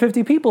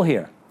 150 people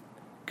here.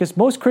 Because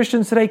most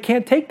Christians today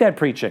can't take that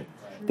preaching.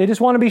 They just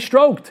want to be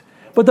stroked.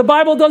 But the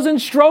Bible doesn't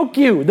stroke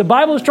you. The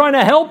Bible is trying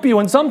to help you.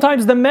 And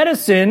sometimes the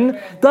medicine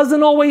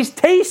doesn't always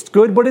taste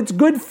good, but it's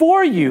good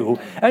for you.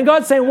 And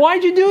God's saying,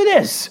 why'd you do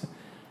this?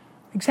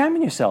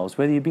 Examine yourselves,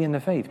 whether you be in the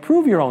faith.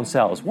 Prove your own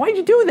selves. Why'd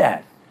you do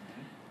that?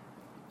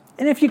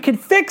 And if you can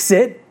fix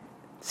it,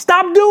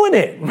 stop doing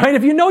it, right?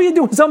 If you know you're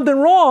doing something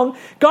wrong,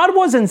 God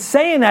wasn't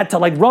saying that to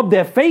like rub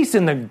their face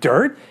in the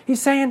dirt.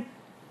 He's saying,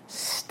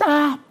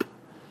 stop.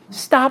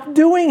 Stop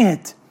doing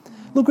it.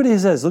 Look what he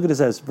says. Look what it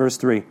says, verse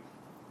 3.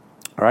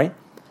 All right?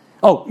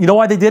 Oh, you know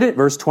why they did it?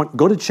 Verse 20.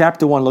 Go to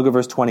chapter 1, look at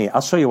verse 28.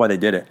 I'll show you why they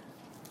did it.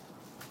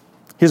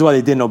 Here's why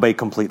they didn't obey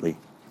completely.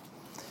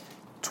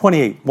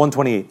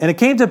 128. And it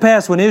came to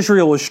pass when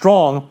Israel was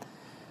strong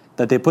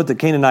that they put the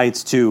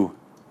Canaanites to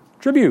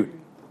tribute.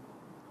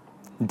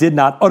 Did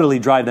not utterly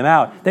drive them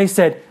out. They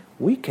said,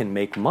 we can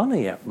make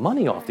money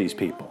off these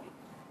people.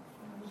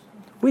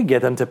 We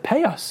get them to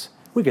pay us.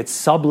 We could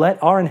sublet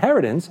our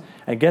inheritance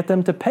and get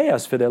them to pay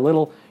us for their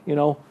little,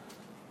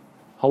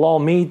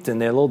 halal meat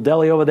and their little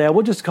deli over there.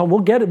 We'll just come.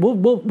 We'll get it.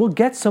 We'll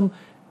get some.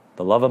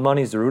 The love of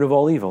money is the root of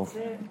all evil,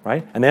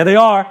 right? And there they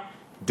are,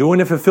 doing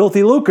it for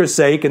filthy lucre's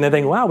sake. And they're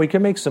thinking, wow, we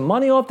can make some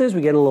money off this.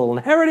 We get a little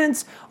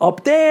inheritance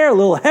up there, a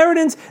little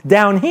inheritance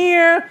down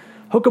here.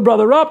 Hook a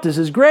brother up. This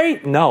is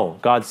great. No,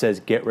 God says,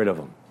 get rid of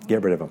them.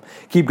 Get rid of them.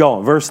 Keep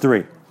going. Verse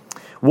 3.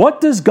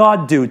 What does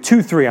God do?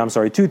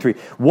 2:3.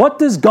 What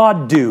does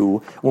God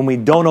do when we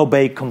don't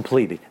obey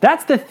completely?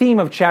 That's the theme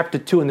of chapter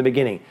 2 in the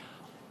beginning.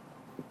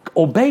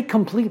 Obey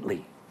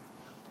completely.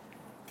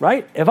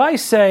 Right? If I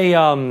say,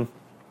 I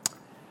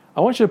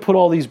want you to put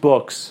all these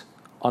books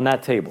on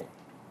that table,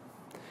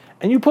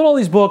 and you put all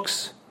these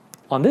books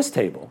on this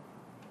table,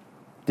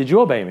 did you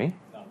obey me?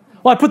 No.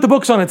 Well, I put the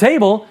books on a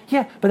table.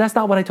 Yeah, but that's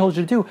not what I told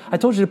you to do. I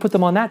told you to put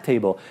them on that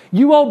table.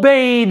 You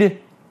obeyed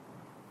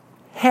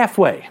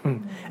halfway.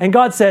 And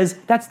God says,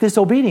 that's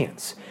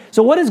disobedience.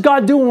 So what does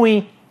God do when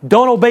we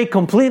don't obey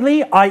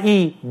completely,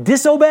 i.e.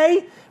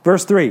 disobey?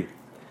 Verse 3.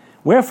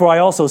 Wherefore I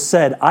also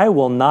said, I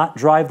will not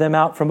drive them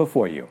out from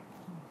before you.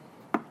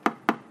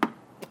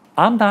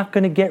 I'm not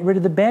going to get rid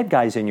of the bad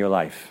guys in your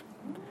life.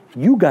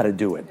 You got to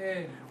do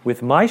it.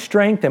 With my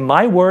strength and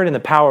my word and the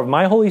power of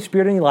my Holy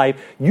Spirit in your life,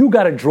 you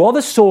got to draw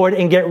the sword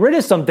and get rid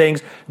of some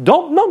things.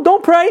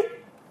 Don't pray.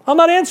 I'm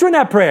not answering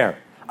that prayer.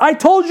 I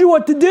told you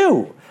what to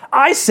do.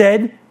 I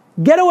said,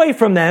 get away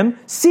from them,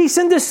 cease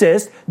and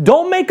desist,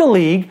 don't make a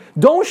league,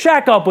 don't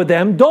shack up with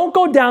them, don't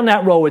go down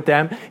that road with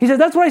them. He said,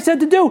 that's what I said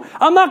to do.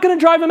 I'm not going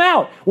to drive them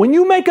out. When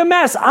you make a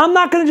mess, I'm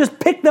not going to just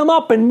pick them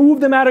up and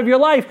move them out of your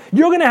life.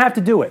 You're going to have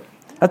to do it.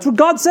 That's what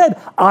God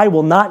said. I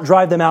will not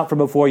drive them out from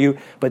before you,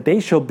 but they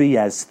shall be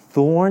as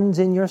thorns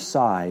in your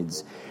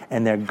sides,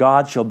 and their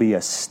God shall be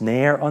a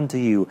snare unto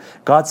you.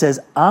 God says,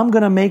 I'm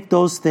going to make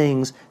those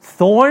things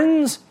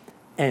thorns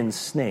and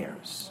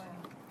snares.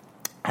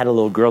 I had a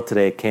little girl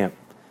today at camp,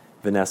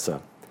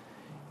 Vanessa.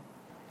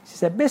 She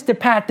said, Mr.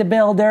 Pat the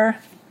Builder,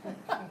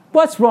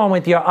 what's wrong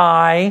with your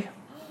eye?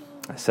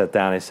 I sat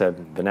down, I said,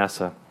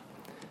 Vanessa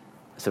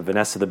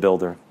the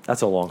builder.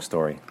 That's a long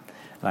story.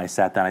 And I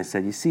sat down, I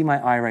said, you see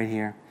my eye right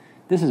here?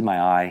 This is my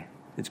eye.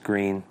 It's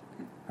green,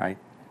 right?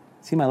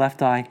 See my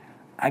left eye?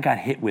 I got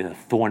hit with a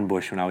thorn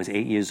bush when I was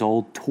 8 years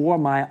old, tore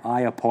my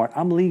eye apart.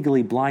 I'm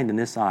legally blind in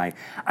this eye.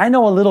 I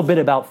know a little bit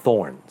about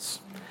thorns.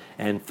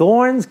 And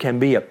thorns can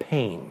be a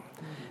pain.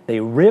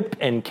 They rip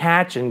and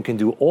catch and can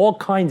do all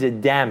kinds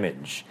of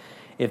damage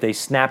if they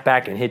snap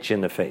back and hit you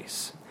in the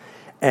face.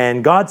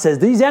 And God says,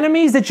 these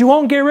enemies that you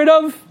won't get rid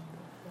of,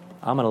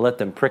 I'm going to let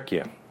them prick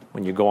you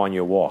when you go on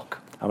your walk.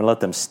 I'm going to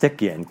let them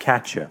stick you and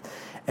catch you.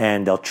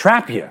 And they'll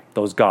trap you,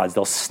 those gods.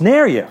 They'll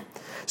snare you.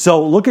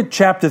 So look at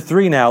chapter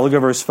 3 now. Look at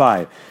verse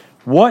 5.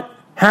 What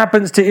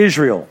happens to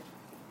Israel?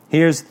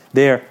 Here's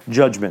their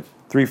judgment.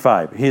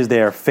 3:5. Here's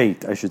their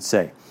fate, I should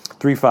say.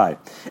 3:5.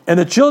 And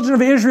the children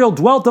of Israel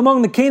dwelt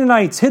among the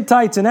Canaanites,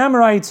 Hittites, and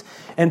Amorites,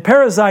 and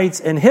Perizzites,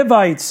 and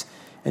Hivites,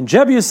 and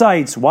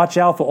Jebusites. Watch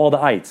out for all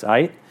the ites,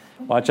 right?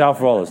 Watch out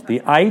for all those.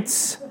 The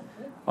ites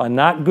are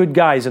not good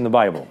guys in the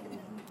Bible.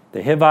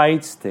 The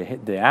Hivites,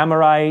 the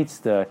Amorites,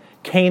 the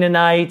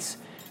Canaanites,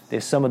 they're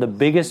some of the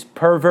biggest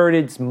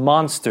perverted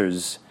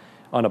monsters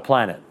on the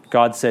planet.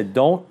 God said,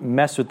 don't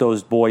mess with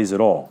those boys at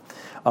all.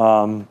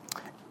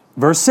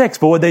 Verse 6,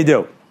 but what'd they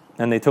do?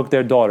 And they took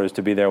their daughters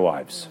to be their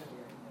wives.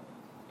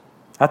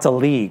 That's a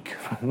league.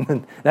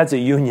 That's a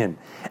union.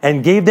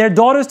 And gave their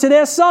daughters to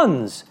their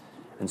sons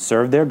and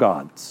served their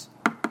gods.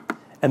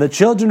 And the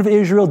children of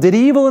Israel did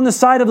evil in the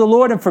sight of the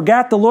Lord and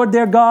forgot the Lord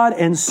their God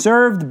and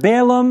served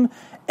Balaam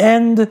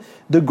and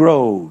the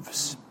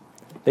groves.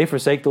 They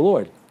forsake the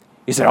Lord.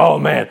 He said, oh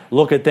man,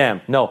 look at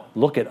them. No,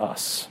 look at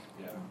us.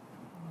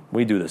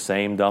 We do the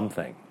same dumb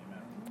thing.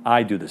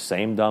 I do the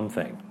same dumb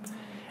thing.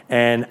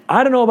 And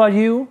I don't know about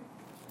you,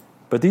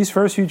 but these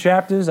first few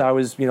chapters, I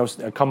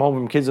come home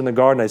from Kids in the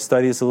Garden, I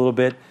study this a little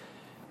bit.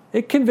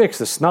 It convicts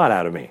the snot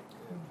out of me.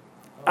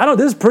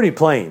 This is pretty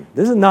plain.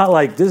 This is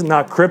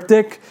not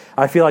cryptic.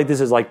 I feel like this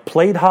is like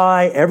plate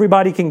high.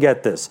 Everybody can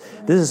get this.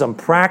 This is some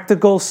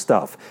practical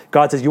stuff.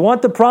 God says, you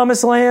want the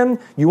promised land?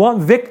 You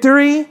want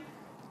victory?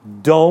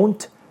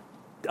 Don't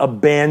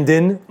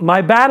abandon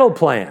my battle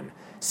plan.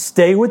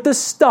 Stay with the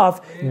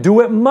stuff.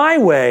 Do it my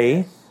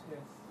way.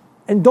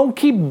 And don't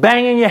keep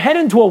banging your head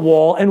into a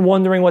wall and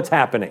wondering what's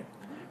happening.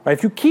 Right?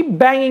 If you keep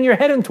banging your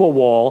head into a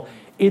wall,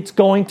 it's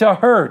going to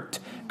hurt.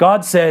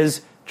 God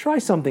says, try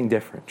something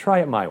different. Try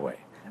it my way.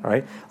 All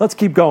right, let's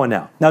keep going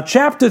now. Now,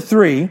 chapter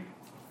 3,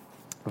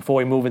 before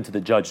we move into the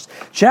Judges,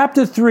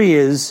 chapter 3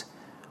 is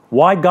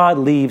why God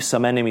leaves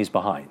some enemies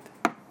behind.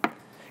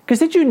 Because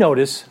did you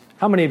notice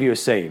how many of you are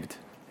saved?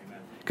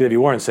 Because if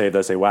you weren't saved,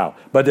 I'd say, wow.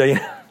 But you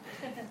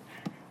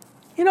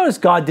notice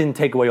God didn't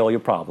take away all your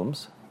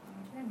problems.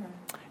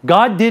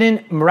 God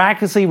didn't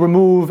miraculously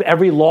remove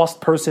every lost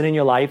person in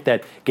your life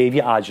that gave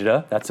you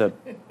agita. That's a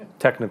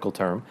technical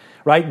term,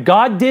 right?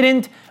 God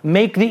didn't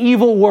make the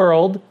evil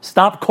world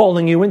stop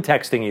calling you and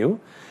texting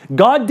you.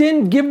 God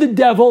didn't give the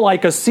devil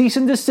like a cease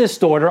and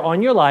desist order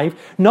on your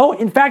life. No,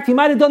 in fact, he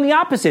might have done the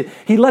opposite.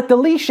 He let the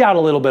leash out a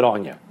little bit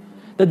on you.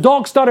 The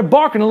dog started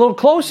barking a little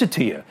closer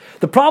to you.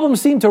 The problems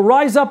seemed to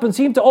rise up and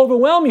seem to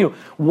overwhelm you.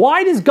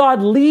 Why does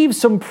God leave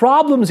some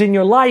problems in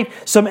your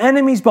life, some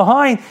enemies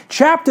behind?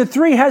 Chapter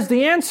 3 has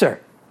the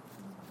answer.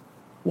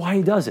 Why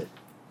he does it.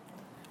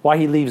 Why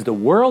he leaves the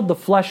world, the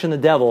flesh, and the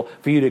devil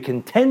for you to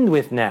contend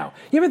with now.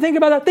 You ever think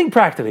about that? Think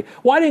practically.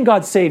 Why didn't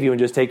God save you and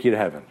just take you to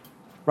heaven?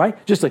 Right?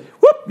 Just like,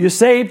 whoop, you're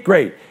saved,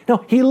 great.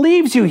 No, he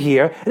leaves you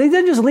here, and he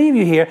didn't just leave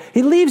you here.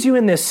 He leaves you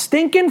in this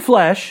stinking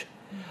flesh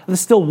that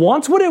still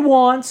wants what it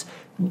wants,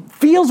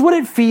 feels what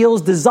it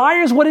feels,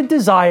 desires what it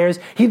desires.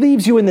 He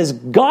leaves you in this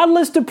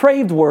godless,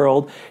 depraved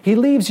world. He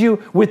leaves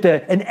you with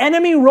an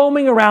enemy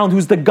roaming around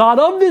who's the God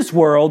of this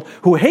world,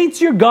 who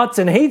hates your guts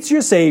and hates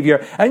your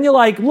Savior. And you're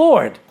like,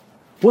 Lord,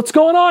 what's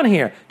going on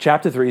here?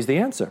 Chapter 3 is the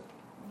answer.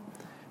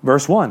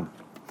 Verse 1.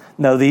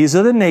 Now these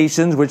are the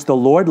nations which the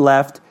Lord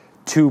left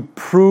to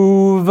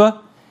prove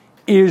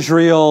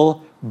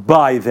Israel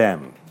by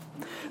them.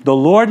 The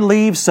Lord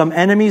leaves some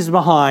enemies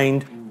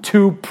behind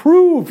to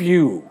prove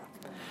you,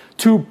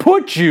 to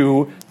put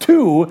you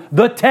to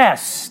the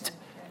test.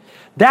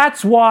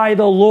 That's why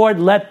the Lord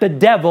let the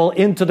devil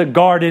into the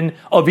Garden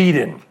of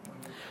Eden,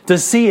 to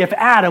see if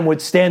Adam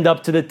would stand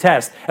up to the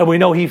test. And we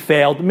know he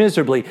failed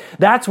miserably.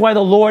 That's why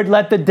the Lord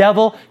let the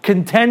devil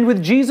contend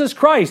with Jesus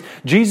Christ.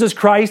 Jesus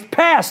Christ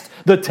passed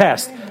the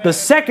test. The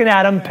second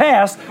Adam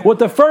passed what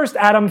the first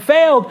Adam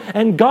failed.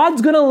 And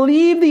God's going to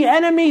leave the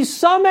enemies,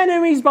 some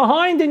enemies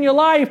behind in your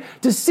life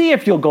to see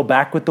if you'll go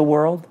back with the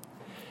world,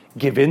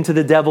 give in to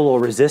the devil or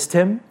resist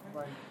him,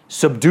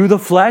 subdue the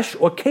flesh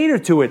or cater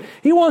to it.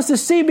 He wants to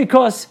see,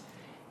 because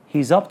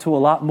he's up to a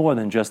lot more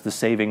than just the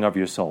saving of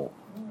your soul.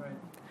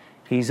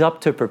 He's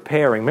up to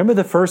preparing. Remember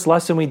the first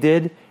lesson we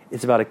did?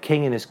 It's about a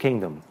king and his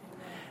kingdom.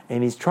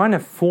 And he's trying to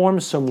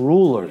form some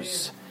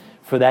rulers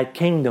for that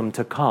kingdom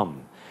to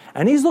come.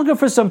 And he's looking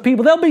for some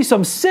people. There'll be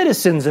some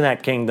citizens in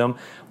that kingdom,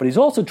 but he's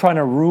also trying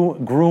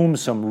to groom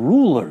some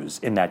rulers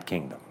in that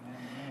kingdom.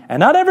 And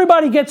not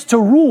everybody gets to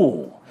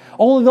rule.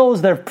 Only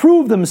those that have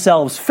proved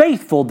themselves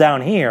faithful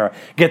down here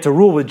get to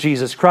rule with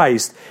Jesus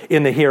Christ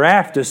in the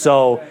hereafter.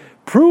 So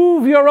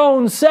prove your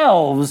own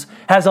selves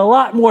has a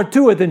lot more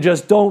to it than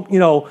just don't,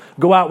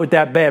 go out with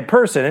that bad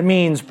person. It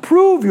means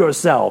prove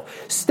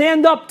yourself.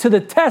 Stand up to the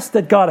test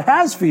that God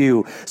has for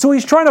you. So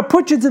he's trying to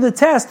put you to the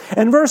test.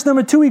 And verse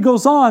number 2, he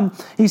goes on.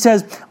 He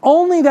says,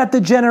 only that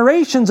the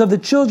generations of the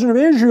children of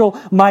Israel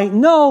might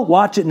know,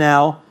 watch it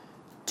now,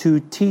 to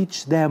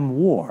teach them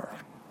war.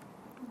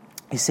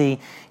 You see,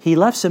 he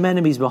left some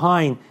enemies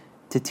behind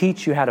to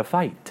teach you how to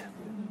fight.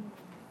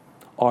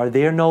 Are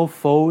there no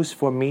foes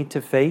for me to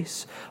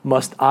face?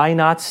 Must I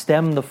not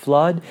stem the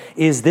flood?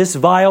 Is this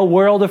vile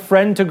world a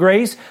friend to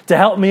grace to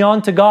help me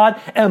on to God?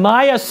 Am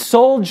I a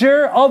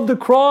soldier of the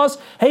cross?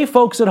 Hey,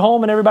 folks at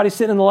home and everybody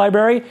sitting in the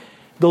library,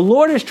 the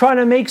Lord is trying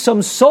to make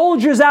some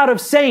soldiers out of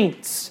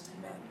saints.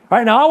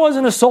 Right now, I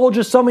wasn't a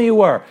soldier, some of you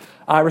were.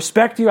 I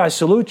respect you, I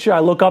salute you, I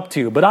look up to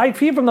you. But I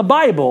hear from the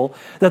Bible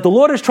that the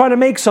Lord is trying to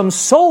make some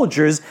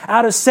soldiers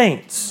out of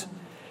saints.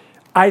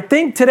 I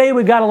think today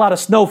we got a lot of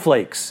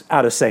snowflakes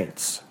out of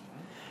saints.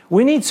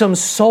 We need some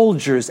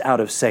soldiers out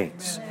of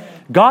saints.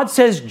 God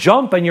says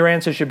jump, and your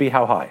answer should be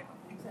how high?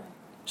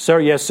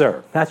 Sir, yes,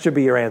 sir. That should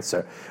be your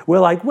answer.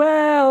 We're like,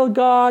 well,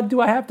 God,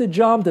 do I have to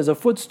jump? There's a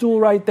footstool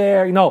right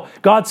there. No,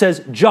 God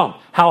says jump.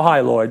 How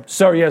high, Lord?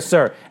 Sir, yes,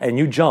 sir. And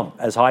you jump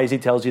as high as he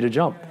tells you to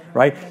jump,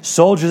 right?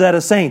 Soldiers out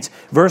of saints.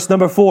 Verse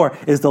number 4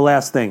 is the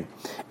last thing.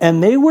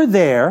 And they were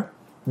there.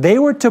 They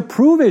were to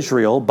prove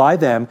Israel by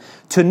them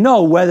to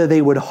know whether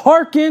they would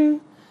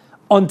hearken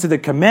unto the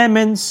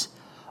commandments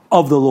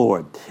of the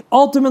Lord.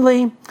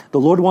 Ultimately, the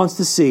Lord wants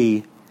to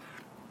see,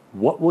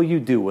 what will you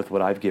do with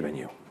what I've given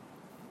you?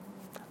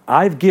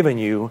 I've given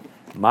you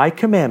my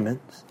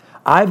commandments.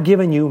 I've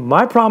given you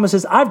my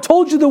promises. I've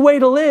told you the way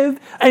to live,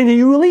 and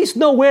you at least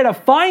know where to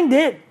find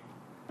it.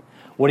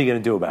 What are you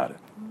going to do about it?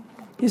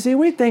 You see,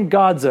 we think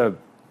God's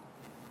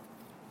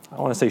I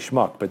want to say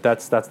schmuck, but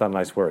that's not a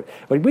nice word.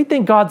 But we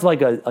think God's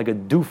like a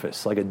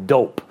doofus, like a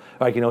dope.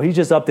 Like, he's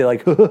just up there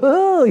like,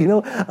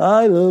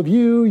 I love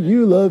you,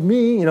 you love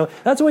me.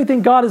 That's what we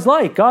think God is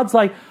like. God's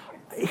like,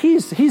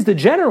 he's the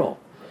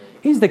general.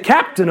 He's the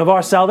captain of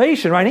our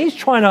salvation, right? And he's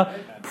trying to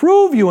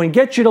prove you and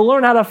get you to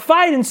learn how to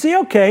fight and see,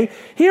 okay,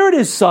 here it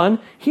is, son.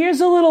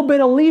 Here's a little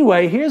bit of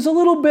leeway. Here's a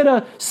little bit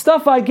of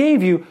stuff I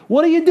gave you.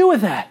 What do you do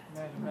with that?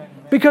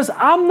 Because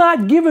I'm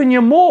not giving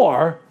you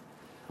more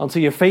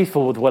until you're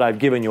faithful with what I've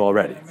given you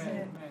already.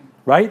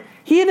 Right?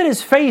 He that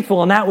is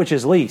faithful in that which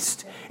is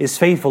least is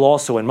faithful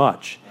also in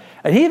much.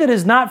 And he that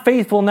is not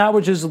faithful in that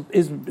which is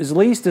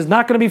least is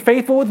not going to be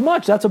faithful with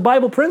much. That's a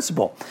Bible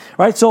principle.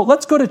 Right? So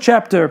let's go to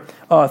chapter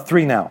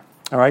 3 now.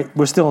 All right,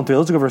 we're still in 3.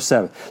 Let's go to verse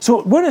 7. So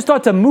we're going to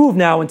start to move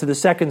now into the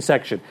second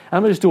section.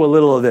 I'm going to just do a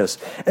little of this.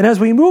 And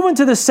as we move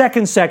into the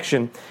second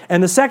section,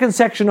 and the second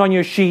section on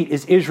your sheet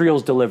is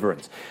Israel's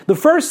deliverance. The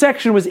first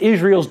section was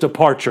Israel's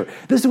departure.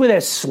 This is where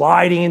they're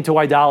sliding into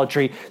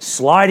idolatry,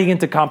 sliding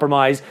into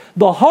compromise.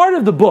 The heart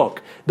of the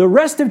book, the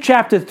rest of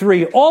chapter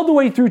 3, all the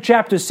way through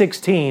chapter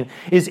 16,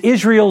 is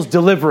Israel's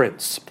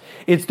deliverance.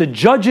 It's the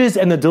judges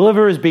and the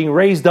deliverers being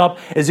raised up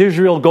as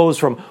Israel goes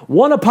from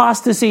one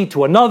apostasy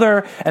to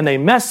another, and they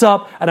mess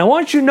up. And I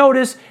want you to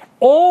notice,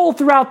 all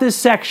throughout this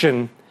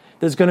section,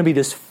 there's going to be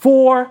this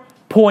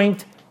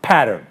 4-point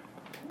pattern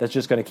that's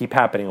just going to keep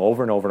happening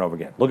over and over and over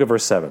again. Look at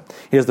verse 7.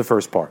 Here's the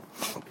first part.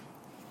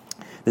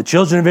 The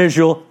children of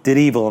Israel did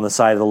evil in the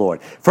sight of the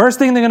Lord. First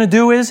thing they're going to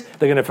do is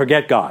they're going to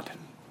forget God.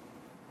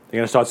 They're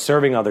going to start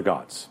serving other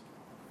gods.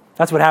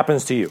 That's what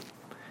happens to you.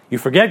 You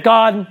forget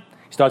God, you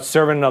start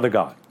serving another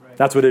god.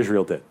 That's what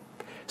Israel did.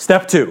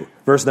 Step 2,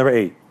 verse number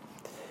 8.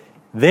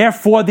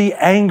 Therefore the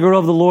anger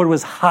of the Lord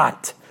was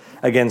hot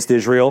against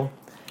Israel,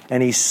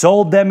 and he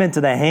sold them into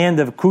the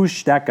hand of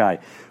Cush, that guy,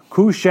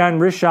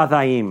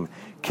 Cushan-Rishathaim,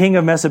 king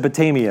of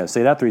Mesopotamia.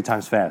 Say that 3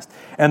 times fast.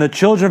 And the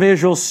children of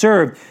Israel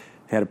served,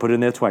 I had to put it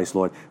in there twice,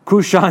 Lord,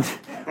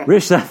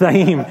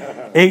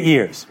 Cushan-Rishathaim, 8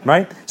 years,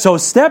 right? So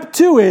step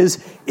 2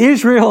 is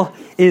Israel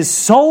is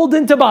sold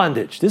into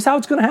bondage. This is how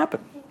it's going to happen.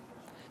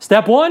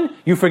 Step 1,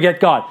 you forget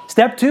God.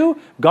 Step 2,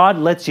 God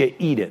lets you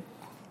eat it.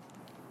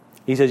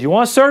 He says, you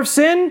want to serve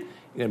sin?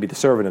 You're going to be the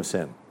servant of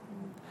sin.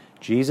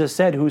 Jesus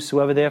said,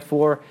 whosoever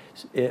therefore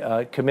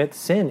commits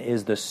sin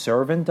is the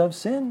servant of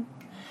sin.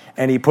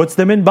 And he puts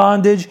them in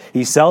bondage.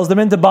 He sells them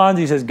into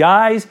bondage. He says,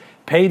 guys,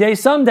 payday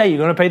someday. You're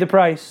going to pay the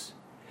price.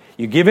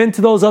 You give in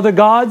to those other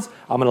gods.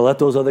 I'm going to let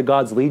those other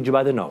gods lead you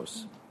by the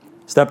nose.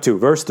 Step 2,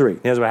 verse 3.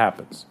 Here's what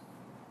happens.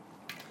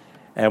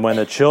 And when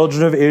the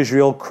children of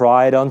Israel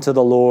cried unto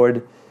the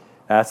Lord,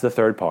 that's the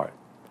third part.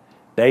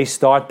 They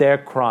start their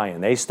crying.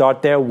 They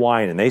start their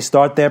whining. They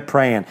start their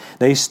praying.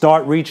 They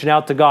start reaching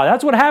out to God.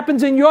 That's what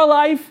happens in your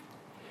life.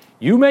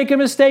 You make a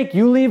mistake.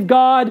 You leave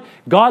God.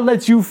 God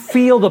lets you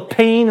feel the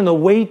pain and the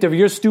weight of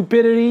your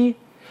stupidity.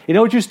 You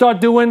know what you start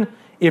doing?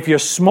 If you're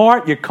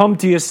smart, you come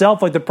to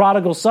yourself like the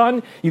prodigal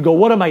son. You go,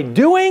 what am I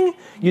doing?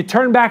 You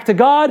turn back to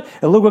God.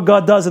 And look what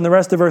God does in the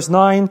rest of verse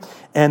 9.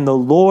 And the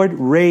Lord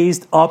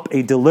raised up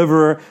a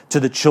deliverer to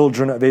the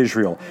children of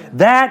Israel.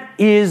 That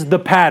is the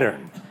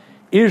pattern.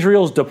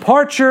 Israel's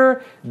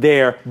departure,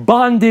 their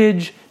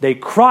bondage, they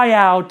cry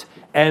out,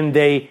 and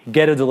they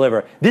get a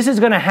deliverer. This is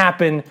going to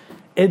happen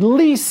at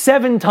least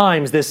 7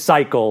 times this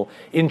cycle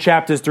in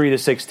chapters 3 to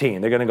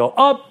 16. They're going to go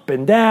up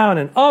and down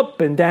and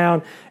up and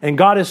down, and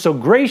God is so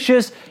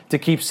gracious to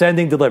keep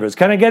sending deliverers.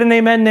 Can I get an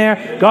amen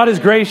there? God is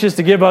gracious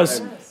to give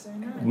us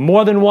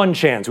more than one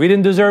chance. We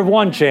didn't deserve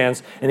one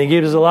chance, and he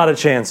gave us a lot of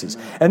chances.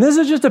 And this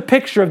is just a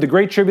picture of the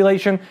Great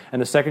Tribulation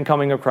and the second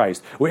coming of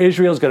Christ, where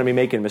Israel is going to be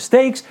making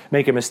mistakes,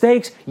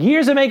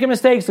 years of making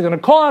mistakes. They're going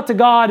to call out to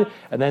God,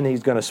 and then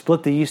he's going to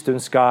split the eastern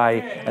sky,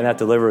 and that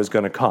deliverer is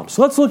going to come.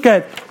 So let's look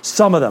at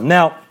some of them.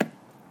 Now,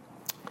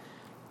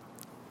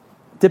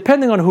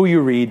 depending on who you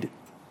read,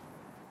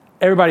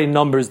 everybody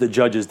numbers the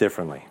judges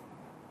differently.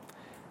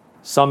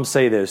 Some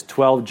say there's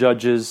 12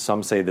 judges,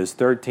 some say there's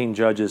 13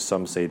 judges,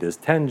 some say there's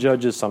 10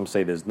 judges, some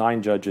say there's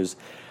 9 judges.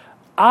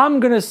 I'm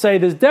going to say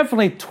there's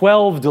definitely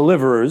 12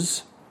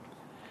 deliverers.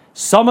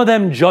 Some of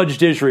them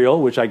judged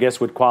Israel, which I guess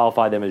would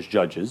qualify them as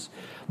judges.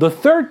 The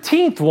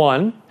 13th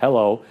one,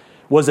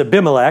 was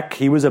Abimelech.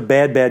 He was a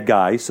bad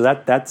guy, so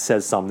that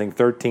says something.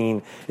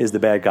 13 is the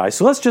bad guy.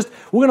 So we're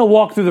going to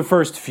walk through the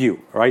first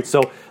few, all right?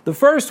 So the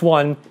first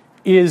one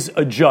is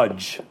a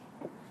judge.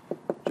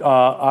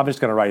 I'm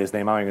just going to write his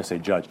name. I'm not going to say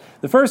judge.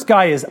 The first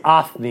guy is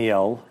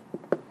Othniel.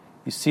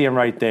 You see him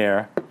right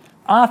there.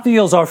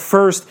 Othniel's our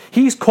first.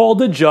 He's called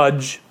a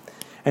judge,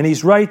 and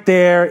he's right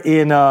there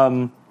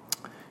in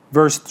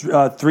verse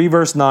 3,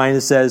 verse 9.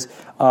 It says,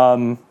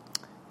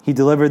 he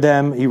delivered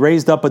them. He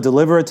raised up a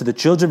deliverer to the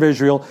children of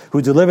Israel,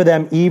 who delivered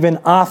them, even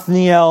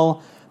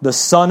Othniel, the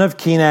son of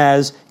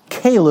Kenaz,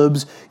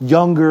 Caleb's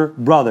younger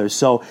brother.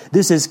 So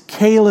this is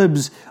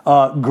Caleb's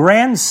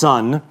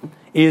grandson,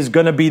 is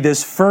going to be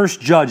this first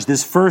judge,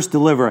 this first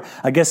deliverer.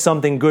 I guess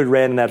something good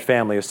ran in that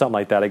family or something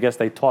like that. I guess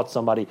they taught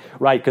somebody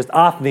right, because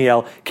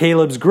Othniel,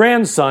 Caleb's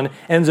grandson,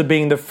 ends up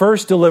being the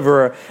first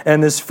deliverer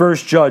and this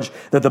first judge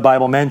that the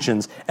Bible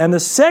mentions. And the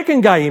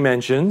second guy he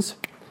mentions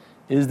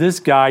is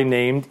this guy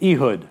named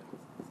Ehud.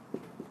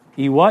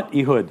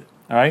 Ehud.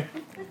 All right?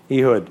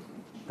 Ehud.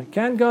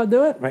 Can God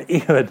do it? Right?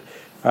 Ehud.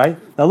 All right?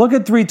 Now look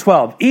at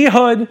 3:12.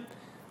 Ehud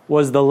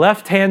was the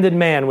left-handed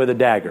man with a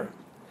dagger.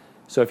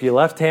 So if you're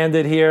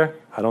left-handed here,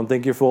 I don't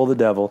think you're full of the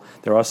devil.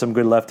 There are some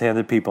good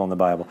left-handed people in the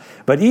Bible.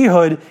 But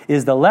Ehud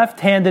is the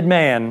left-handed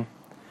man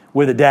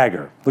with a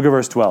dagger. Look at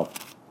verse 12.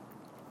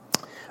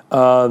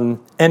 And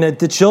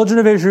the children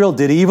of Israel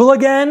did evil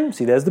again.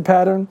 See, there's the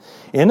pattern.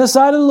 In the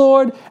sight of the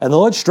Lord. And the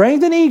Lord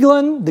strengthened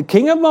Eglon, the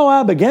king of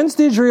Moab, against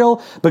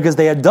Israel, because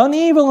they had done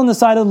evil in the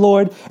sight of the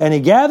Lord. And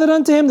he gathered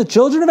unto him the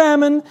children of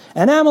Ammon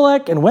and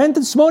Amalek, and went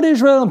and smote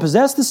Israel, and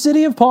possessed the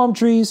city of palm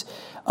trees.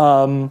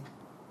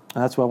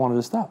 That's where I wanted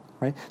to stop.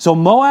 Right? So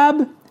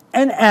Moab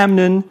and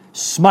Ammon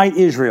smite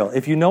Israel.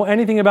 If you know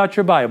anything about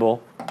your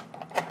Bible,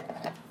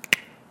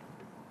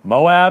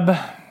 Moab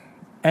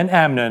and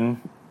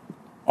Ammon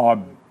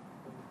are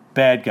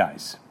bad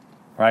guys,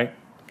 right?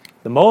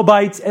 The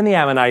Moabites and the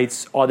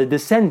Ammonites are the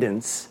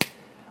descendants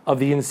of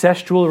the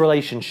incestual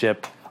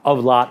relationship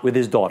of Lot with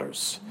his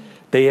daughters.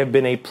 They have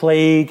been a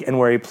plague and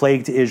were a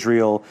plague to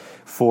Israel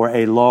for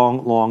a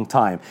long, long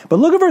time. But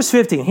look at verse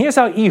 15. Here's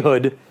how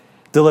Ehud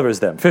delivers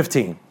them.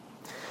 15.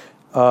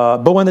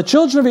 But when the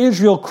children of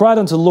Israel cried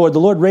unto the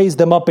Lord raised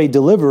them up a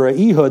deliverer,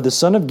 Ehud, the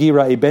son of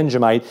Gera, a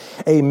Benjamite,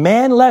 a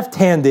man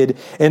left-handed,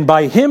 and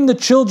by him the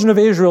children of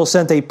Israel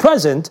sent a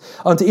present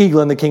unto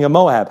Eglon, the king of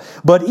Moab.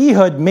 But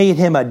Ehud made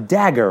him a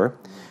dagger,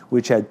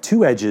 which had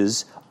 2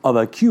 edges of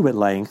a cubit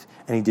length,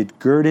 and he did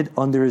gird it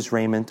under his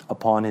raiment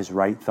upon his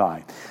right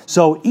thigh.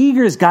 So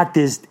Ehud's got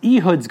this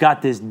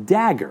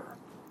dagger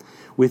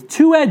with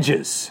 2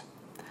 edges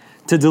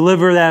to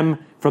deliver them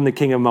from the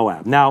king of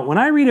Moab. Now, when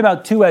I read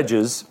about 2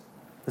 edges,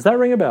 does that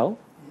ring a bell?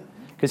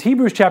 Because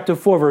Hebrews chapter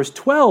 4, verse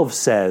 12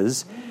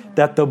 says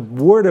that the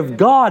word of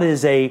God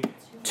is a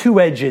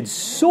 2-edged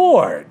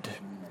sword.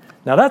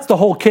 Now that's the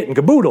whole kit and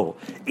caboodle.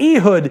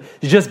 Ehud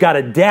just got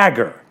a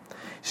dagger.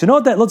 So you know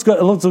what that? Let's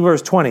go to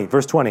verse 20.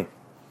 Verse 20.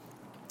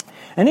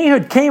 And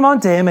Ehud came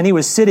unto him, and he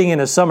was sitting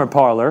in a summer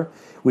parlor,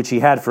 which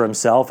he had for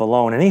himself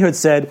alone. And Ehud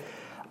said,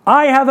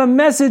 I have a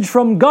message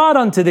from God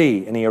unto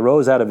thee. And he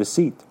arose out of his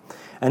seat.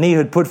 And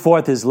Ehud put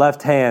forth his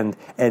left hand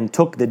and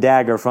took the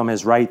dagger from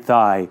his right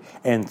thigh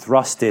and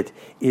thrust it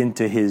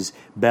into his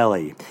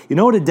belly. You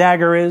know what a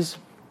dagger is?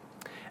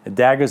 A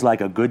dagger is like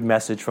a good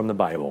message from the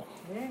Bible.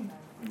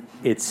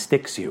 It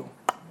sticks you.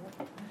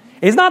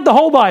 It's not the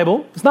whole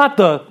Bible. It's not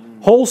the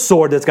whole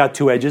sword that's got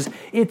 2 edges.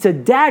 It's a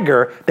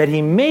dagger that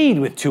he made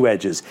with 2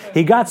 edges.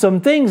 He got some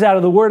things out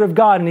of the Word of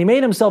God, and he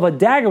made himself a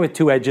dagger with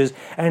 2 edges,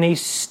 and he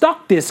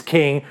stuck this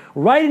king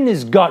right in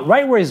his gut,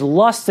 right where his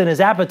lusts and his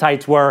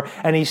appetites were,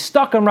 and he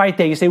stuck him right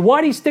there. You say, why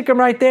did he stick him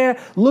right there?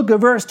 Look at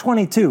verse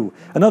 22.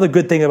 Another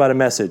good thing about a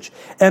message.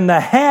 And the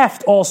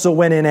haft also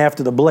went in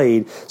after the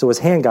blade, so his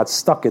hand got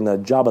stuck in the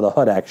Jabba the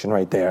Hutt action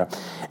right there.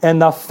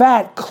 And the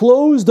fat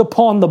closed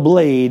upon the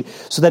blade,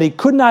 so that he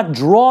could not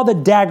draw the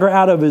dagger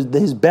out of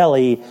his belly,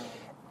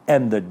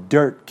 and the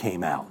dirt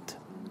came out.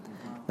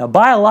 Now,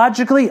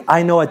 biologically,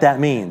 I know what that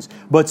means.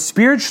 But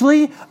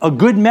spiritually, a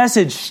good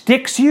message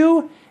sticks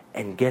you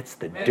and gets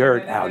the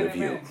dirt out of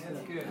you.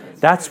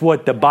 That's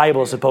what the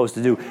Bible is supposed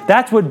to do.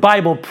 That's what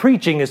Bible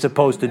preaching is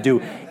supposed to do.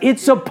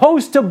 It's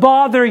supposed to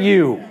bother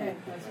you.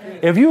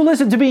 If you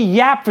listen to me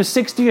yap for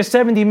 60 or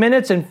 70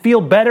 minutes and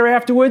feel better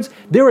afterwards,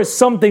 there is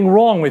something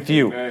wrong with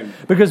you. Amen.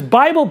 Because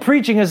Bible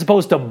preaching is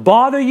supposed to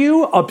bother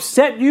you,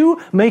 upset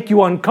you, make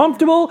you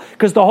uncomfortable,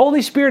 because the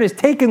Holy Spirit has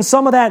taken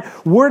some of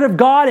that Word of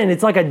God and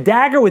it's like a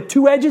dagger with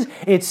two edges.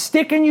 It's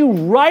sticking you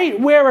right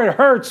where it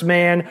hurts,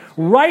 man.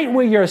 Right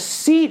where your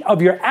seat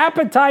of your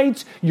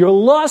appetites, your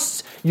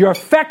lusts, your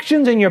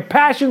affections, and your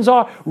passions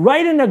are,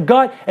 right in the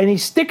gut, and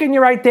He's sticking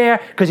you right there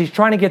because He's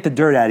trying to get the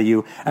dirt out of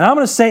you. And I'm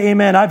going to say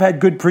amen. I've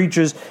had good preachers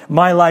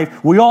my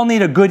life. We all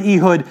need a good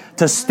Ehud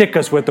to stick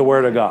us with the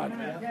Word of God,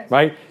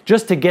 right?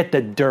 Just to get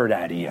the dirt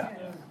out of you,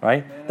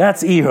 right?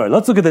 That's Ehud.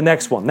 Let's look at the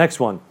next one.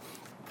 Next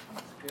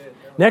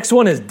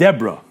one is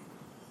Deborah,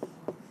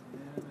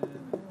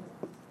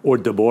 or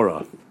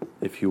Deborah,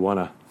 if you want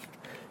to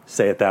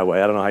say it that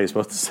way. I don't know how you're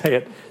supposed to say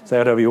it. Say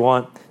whatever you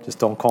want. Just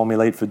don't call me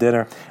late for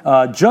dinner.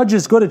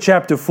 Judges, go to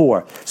chapter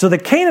 4. So the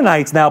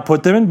Canaanites now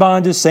put them in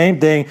bondage, same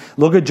thing.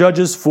 Look at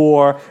Judges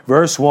 4,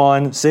 verse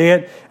 1. See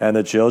it? And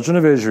the children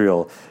of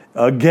Israel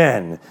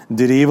again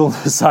did evil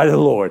in the sight of the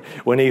Lord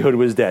when Ehud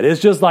was dead.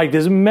 It's just like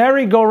this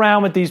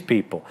merry-go-round with these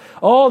people.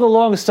 Oh, the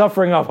long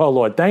suffering of our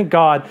Lord. Thank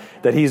God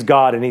that He's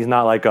God and He's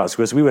not like us,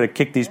 because we would have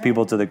kicked these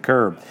people to the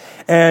curb.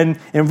 And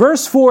in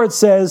verse 4 it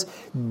says,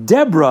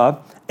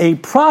 Deborah, a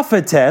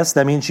prophetess,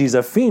 that means she's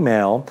a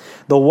female,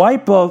 the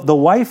wife of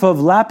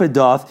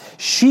Lapidoth,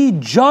 she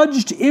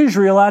judged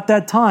Israel at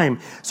that time.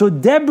 So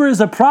Deborah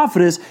is a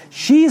prophetess.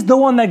 She's the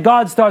one that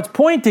God starts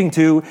pointing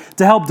to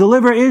help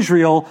deliver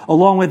Israel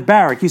along with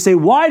Barak. You say,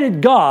 why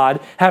did God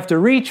have to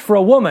reach for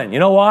a woman? You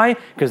know why?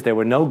 Because there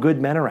were no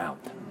good men around.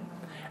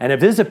 And if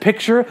this is a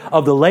picture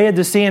of the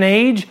Laodicean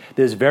age,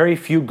 there's very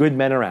few good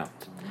men around.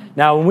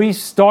 Now, when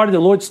the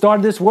Lord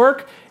started this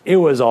work, it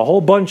was a whole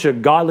bunch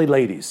of godly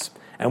ladies.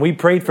 And we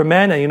prayed for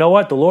men, and you know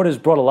what? The Lord has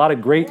brought a lot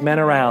of great men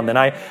around. And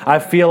I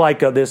feel like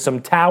there's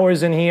some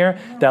towers in here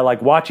that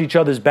like watch each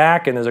other's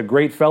back, and there's a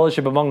great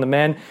fellowship among the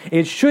men.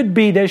 There should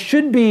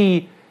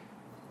be,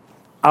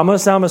 I'm going to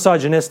sound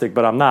misogynistic,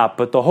 but I'm not.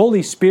 But the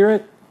Holy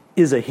Spirit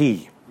is a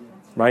He,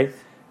 right?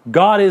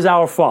 God is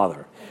our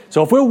Father.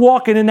 So if we're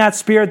walking in that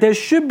Spirit, there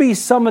should be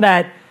some of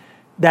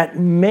that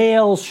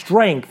male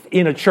strength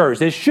in a church.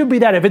 There should be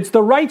that. If it's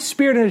the right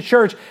spirit in a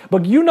church,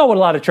 but you know what a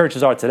lot of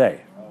churches are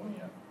today.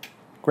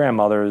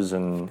 Grandmothers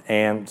and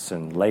aunts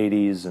and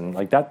ladies and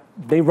like that,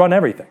 they run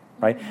everything,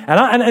 right?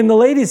 And the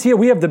ladies here,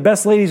 we have the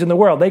best ladies in the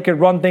world. They could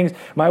run things.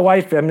 My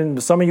wife, I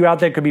mean, some of you out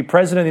there could be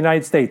president of the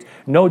United States,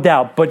 no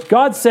doubt. But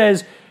God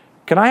says,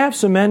 can I have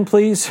some men,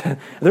 please? Are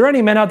there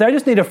any men out there? I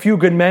just need a few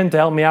good men to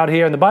help me out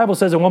here. And the Bible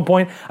says at one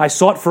point, I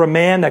sought for a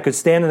man that could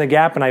stand in the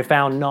gap, and I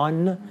found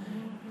none.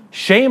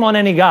 Shame on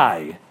any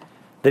guy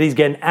that he's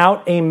getting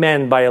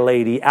out-amen by a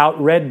lady,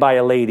 out-read by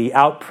a lady,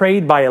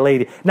 out-prayed by a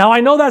lady. Now, I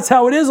know that's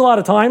how it is a lot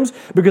of times,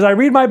 because I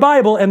read my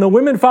Bible, and the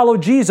women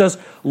followed Jesus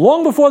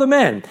long before the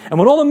men. And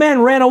when all the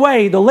men ran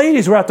away, the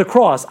ladies were at the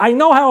cross. I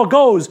know how it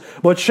goes,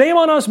 but shame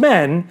on us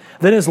men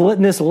that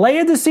in this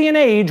Laodicean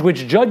age,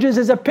 which Judges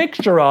is a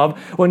picture of,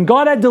 when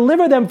God had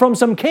delivered them from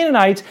some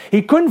Canaanites,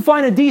 He couldn't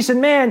find a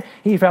decent man,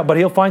 but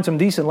He'll find some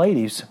decent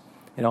ladies.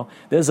 You know,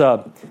 there's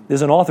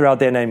an author out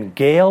there named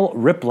Gail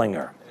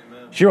Riplinger.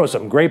 She wrote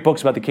some great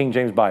books about the King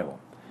James Bible.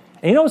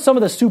 And you know what some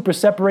of the super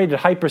separated,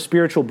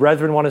 hyper-spiritual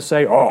brethren want to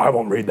say? Oh, I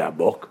won't read that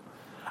book.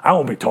 I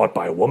won't be taught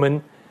by a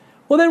woman.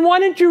 Well, then why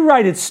didn't you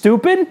write it,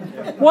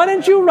 stupid? Why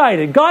didn't you write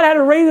it? God had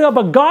to raise up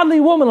a godly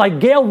woman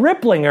like Gail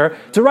Riplinger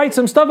to write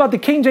some stuff about the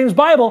King James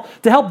Bible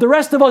to help the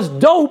rest of us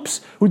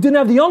dopes who didn't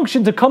have the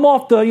unction to come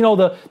off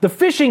the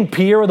fishing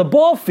pier or the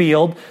ball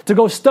field to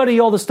go study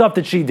all the stuff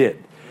that she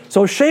did.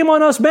 So shame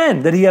on us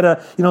men that he had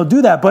to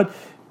do that. But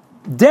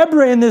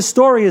Deborah in this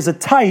story is a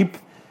type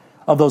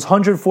of those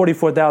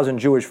 144,000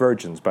 Jewish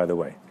virgins, by the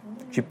way.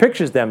 She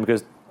pictures them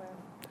because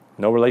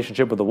no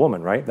relationship with a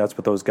woman, right? That's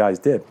what those guys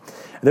did.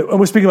 And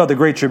we're speaking about the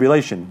Great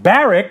Tribulation.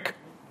 Barak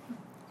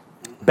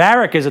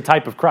is a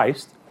type of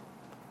Christ.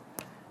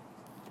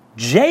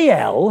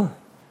 Jael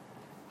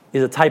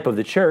is a type of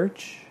the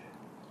church.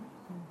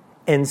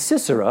 And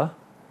Sisera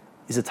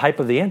is a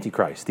type of the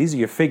Antichrist. These are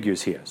your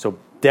figures here. So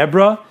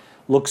Deborah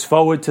looks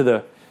forward to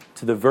the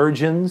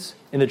virgins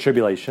in the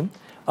tribulation.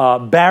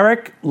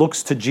 Barak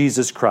looks to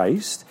Jesus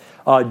Christ.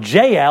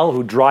 Jael,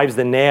 who drives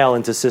the nail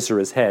into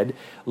Sisera's head,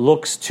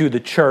 looks to the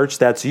church,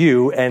 that's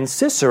you, and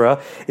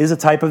Sisera is a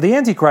type of the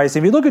Antichrist.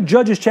 If you look at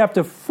Judges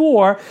chapter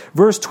 4,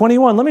 verse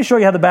 21, let me show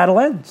you how the battle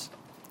ends.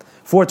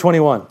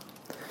 4:21.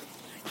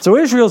 So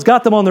Israel's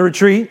got them on the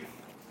retreat,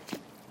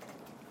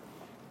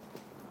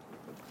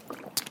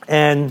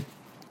 and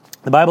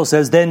the Bible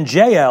says, then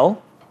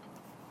Jael,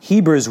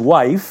 Heber's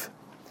wife,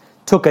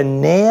 took a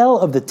nail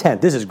of the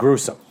tent. This is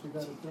gruesome.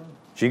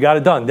 She got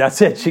it done.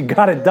 That's it. She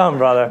got it done,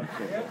 brother.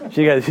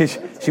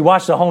 She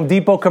watched the Home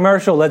Depot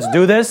commercial, let's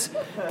do this.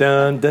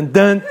 Dun, dun,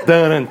 dun,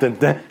 dun, dun,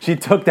 dun. She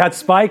took that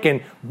spike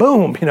and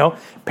boom,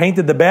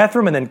 painted the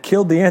bathroom and then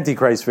killed the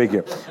Antichrist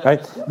figure.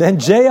 Right? Then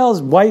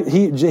Jael's wife,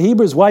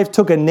 Heber's wife,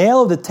 took a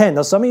nail of the tent.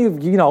 Now some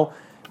of you,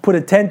 put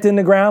a tent in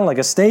the ground like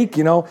a stake,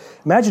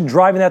 Imagine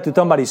driving that through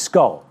somebody's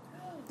skull.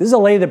 This is a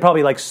lady that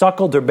probably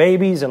suckled her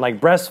babies and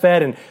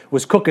breastfed and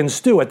was cooking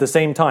stew at the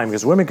same time,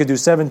 because women could do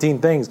 17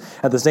 things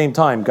at the same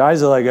time.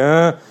 Guys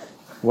are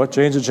what?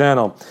 Change the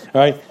channel.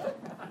 All right.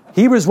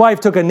 Heber's wife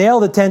took a nail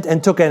of the tent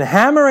and took a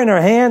hammer in her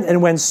hand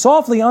and went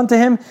softly unto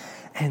him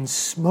and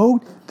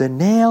smote the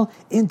nail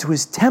into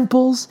his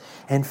temples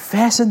and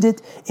fastened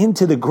it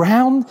into the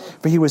ground,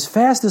 for he was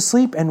fast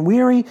asleep and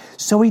weary,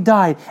 so he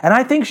died. And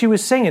I think she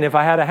was singing If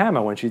I Had a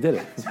Hammer when she did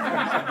it.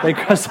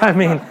 Because,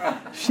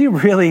 she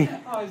really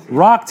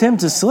rocked him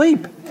to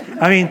sleep.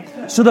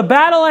 So the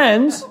battle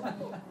ends.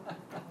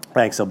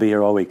 Thanks, I'll be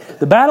here all week.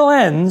 The battle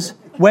ends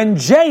when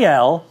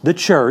Jael, the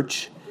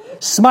church,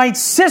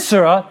 smites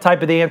Sisera,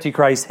 type of the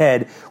Antichrist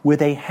head,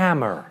 with a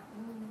hammer.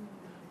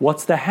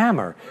 What's the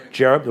hammer?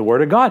 The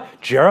word of God.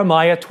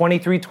 Jeremiah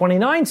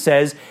 23:29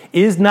 says,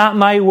 is not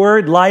my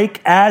word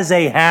like as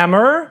a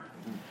hammer?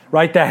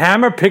 Right? The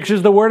hammer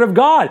pictures the word of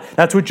God.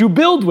 That's what you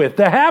build with,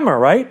 the hammer,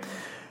 right?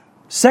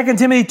 2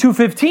 Timothy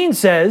 2:15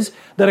 says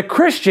that a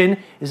Christian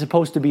is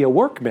supposed to be a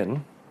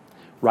workman,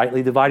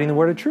 rightly dividing the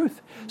word of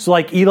truth. So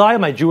Eli,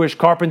 my Jewish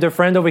carpenter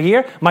friend over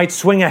here, might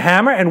swing a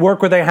hammer and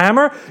work with a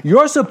hammer.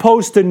 You're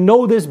supposed to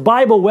know this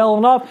Bible well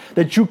enough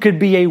that you could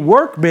be a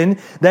workman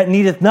that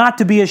needeth not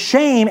to be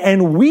ashamed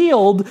and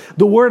wield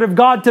the word of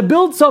God to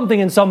build something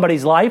in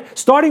somebody's life,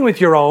 starting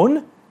with your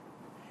own.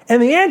 And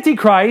the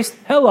Antichrist,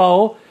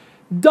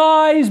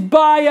 dies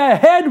by a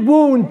head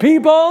wound,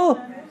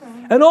 people.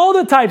 And all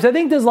the types, I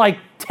think there's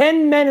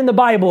 10 men in the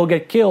Bible who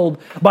get killed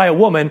by a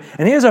woman.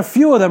 And here's a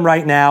few of them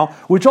right now,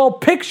 which all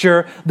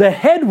picture the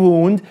head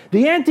wound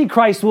the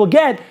Antichrist will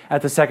get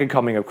at the second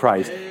coming of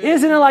Christ.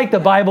 Isn't it like the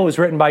Bible was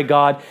written by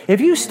God?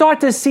 If you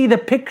start to see the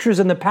pictures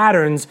and the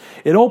patterns,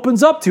 it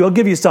opens up to you. I'll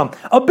give you some.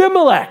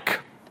 Abimelech.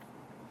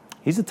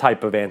 He's a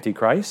type of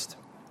Antichrist.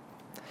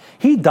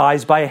 He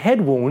dies by a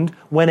head wound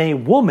when a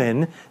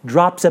woman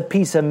drops a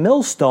piece of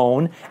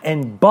millstone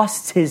and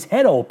busts his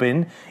head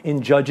open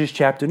in Judges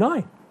chapter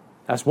 9.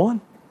 That's one.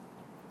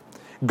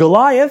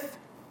 Goliath,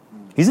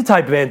 he's a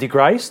type of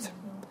Antichrist.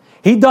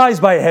 He dies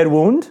by a head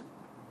wound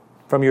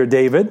from your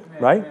David,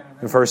 right?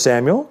 In 1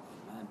 Samuel.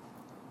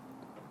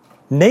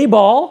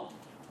 Nabal,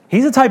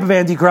 he's a type of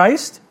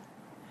Antichrist.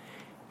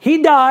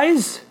 He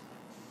dies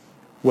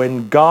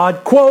when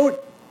God,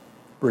 quote,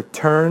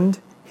 returned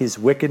his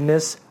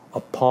wickedness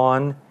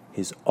upon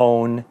his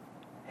own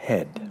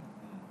head.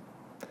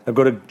 Now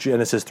go to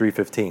Genesis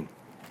 3:15.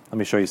 Let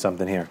me show you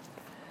something here.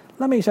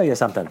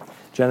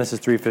 Genesis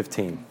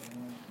 3:15.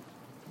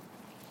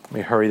 Let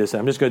me hurry this.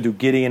 I'm just going to do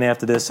Gideon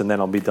after this, and then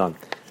I'll be done.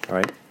 All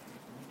right.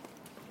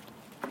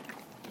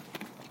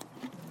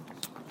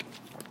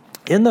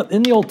 In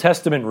the Old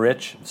Testament,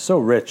 so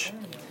rich.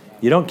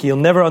 You'll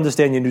never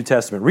understand your New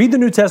Testament. Read the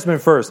New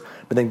Testament first,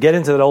 but then get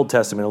into the Old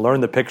Testament and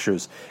learn the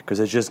pictures, because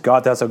it's just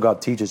God. That's how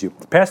God teaches you.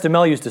 Pastor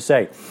Mel used to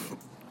say,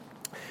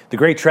 the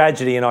great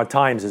tragedy in our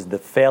times is the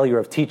failure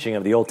of teaching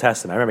of the Old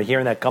Testament. I remember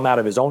hearing that come out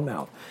of his own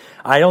mouth.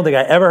 I don't think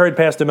I ever heard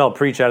Pastor Mel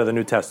preach out of the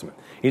New Testament.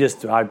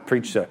 I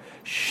preached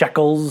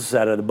shekels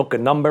out of the book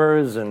of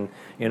Numbers and,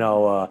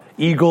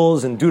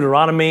 eagles and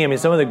Deuteronomy.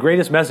 Some of the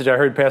greatest message I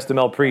heard Pastor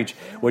Mel preach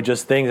were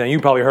just things, and you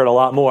probably heard a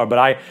lot more, but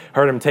I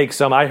heard him take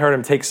some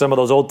of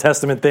those Old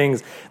Testament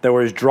things that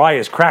were as dry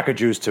as cracker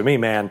juice to me,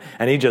 man,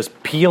 and he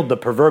just peeled the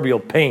proverbial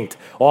paint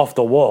off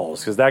the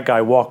walls, because that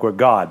guy walked with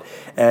God.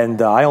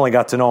 And I only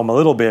got to know him a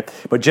little bit.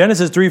 But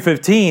Genesis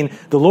 3:15,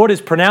 the Lord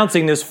is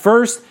pronouncing this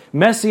first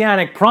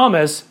messianic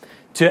promise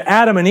to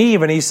Adam and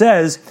Eve, and he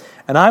says,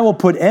 and I will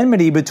put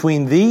enmity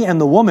between thee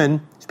and the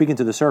woman, speaking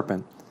to the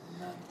serpent,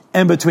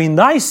 and between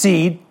thy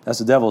seed, that's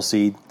the devil's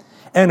seed,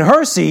 and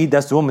her seed,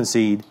 that's the woman's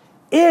seed,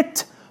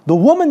 the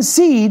woman's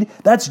seed,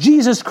 that's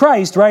Jesus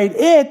Christ, right?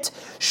 It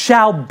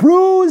shall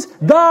bruise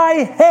thy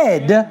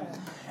head,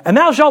 and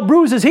thou shalt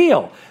bruise his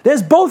heel.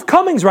 There's both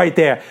comings right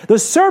there. The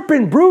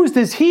serpent bruised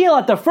his heel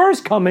at the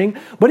first coming,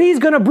 but he's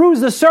going to bruise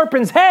the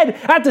serpent's head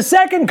at the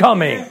second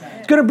coming.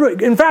 It's going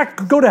to in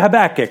fact, go to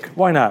Habakkuk.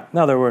 Why not?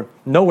 Now that we're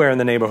nowhere in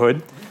the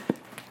neighborhood.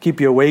 Keep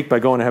you awake by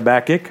going to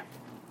Habakkuk.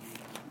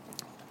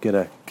 Get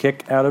a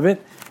kick out of it.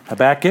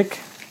 Habakkuk.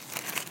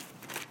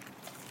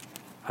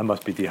 I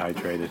must be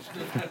dehydrated.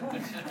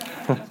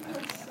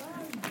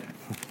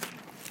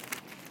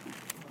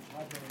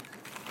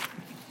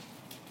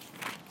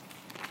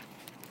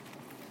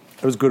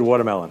 It was good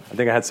watermelon. I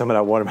think I had some of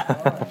that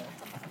watermelon.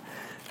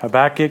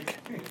 Habakkuk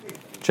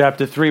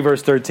chapter 3,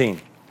 verse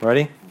 13.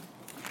 Ready?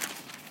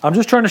 I'm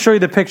just trying to show you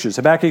the pictures.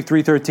 Habakkuk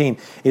 3:13.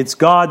 It's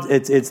God,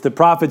 it's the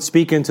prophet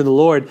speaking to the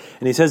Lord,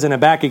 and he says in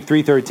Habakkuk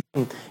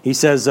 3:13, he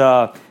says,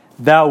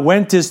 thou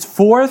wentest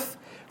forth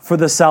for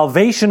the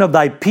salvation of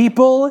thy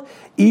people,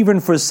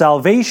 even for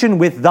salvation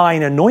with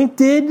thine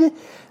anointed.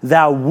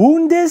 Thou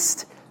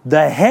woundest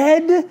the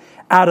head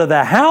out of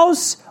the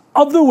house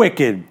of the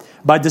wicked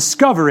by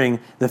discovering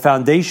the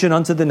foundation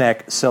unto the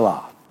neck,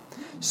 Selah.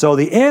 So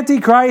the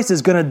Antichrist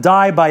is going to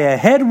die by a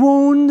head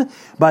wound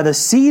by the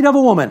seed of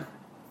a woman.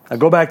 Now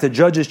go back to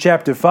Judges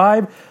chapter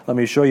 5. Let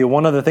me show you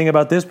one other thing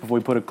about this before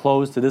we put a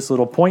close to this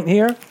little point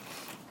here.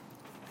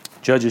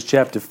 Judges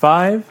chapter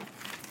 5.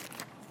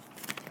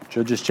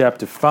 Judges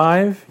chapter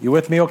 5. You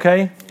with me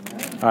okay?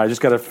 All right,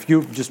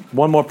 just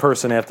one more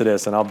person after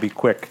this, and I'll be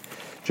quick.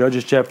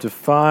 Judges chapter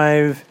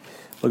 5.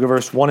 Look at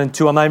verse 1 and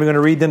 2. I'm not even going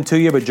to read them to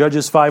you, but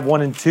Judges 5,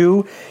 1 and 2.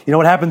 You know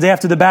what happens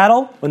after the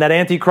battle? When that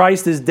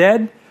Antichrist is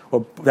dead,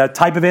 or that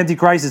type of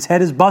Antichrist, his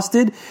head is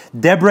busted,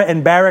 Deborah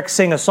and Barak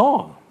sing a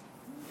song.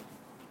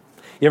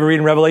 You ever read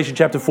in Revelation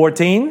chapter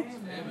 14?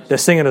 They're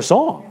singing a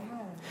song.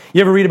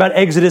 You ever read about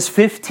Exodus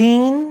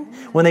 15?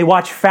 When they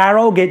watch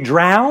Pharaoh get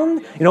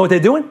drowned? You know what they're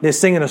doing? They're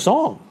singing a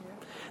song.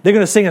 They're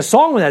going to sing a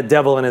song when that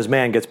devil and his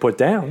man gets put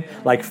down.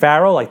 Like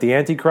Pharaoh, like the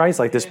Antichrist,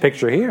 like this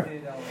picture here.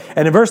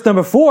 And in verse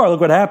number 4,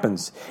 look what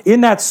happens. In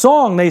that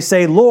song they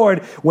say, Lord,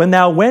 when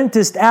thou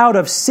wentest out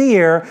of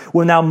Seir,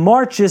 when thou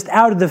marchest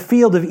out of the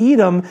field of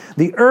Edom,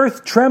 the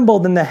earth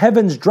trembled and the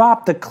heavens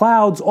dropped, the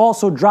clouds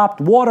also dropped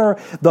water,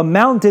 the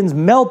mountains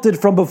melted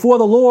from before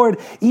the Lord,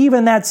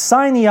 even that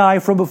Sinai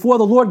from before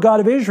the Lord God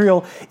of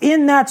Israel.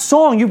 In that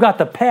song, you've got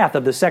the path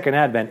of the second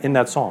advent in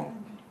that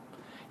song.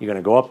 You're going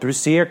to go up through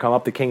Seir, come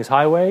up the King's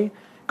Highway,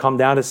 come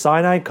down to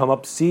Sinai, come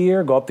up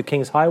Seir, go up the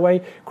King's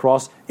Highway,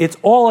 cross. It's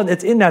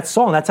in that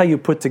song. That's how you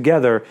put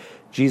together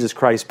Jesus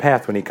Christ's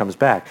path when he comes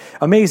back.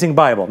 Amazing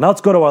Bible. Now let's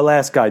go to our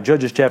last guy,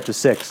 Judges chapter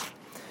 6.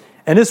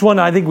 And this one,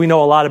 I think we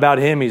know a lot about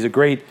him. He's a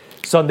great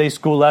Sunday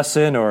school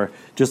lesson or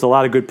just a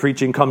lot of good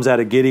preaching comes out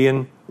of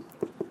Gideon.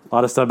 A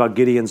lot of stuff about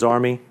Gideon's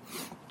army.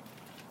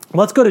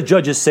 Let's go to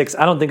Judges 6.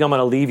 I don't think I'm going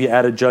to leave you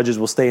out of Judges.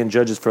 We'll stay in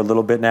Judges for a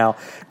little bit now.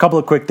 A couple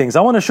of quick things.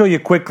 I want to show you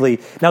quickly.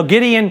 Now,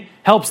 Gideon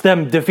helps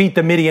them defeat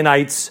the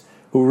Midianites,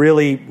 who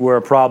really were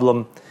a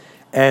problem.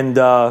 And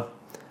I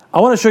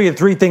want to show you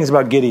 3 things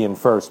about Gideon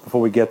first, before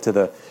we get to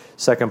the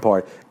second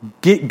part.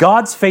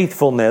 God's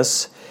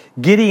faithfulness,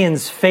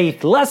 Gideon's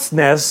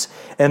faithlessness,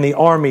 and the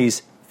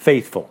army's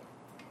faithful.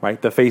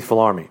 Right? The faithful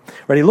army.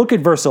 Ready? Look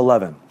at verse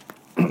 11.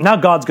 Now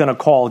God's going to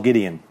call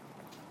Gideon.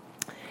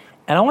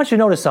 And I want you to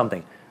notice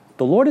something.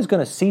 The Lord is going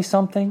to see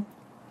something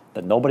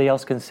that nobody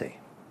else can see.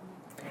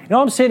 You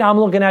know, I'm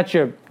looking at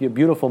your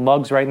beautiful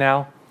mugs right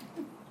now.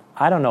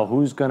 I don't know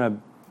who's going to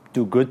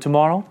do good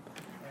tomorrow.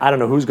 I don't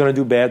know who's going to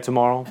do bad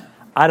tomorrow.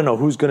 I don't know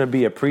who's going to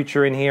be a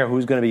preacher in here,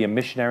 who's going to be a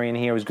missionary in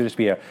here, who's going to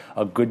be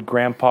a good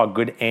grandpa, a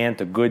good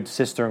aunt, a good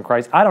sister in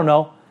Christ. I don't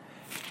know.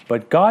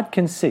 But God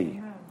can see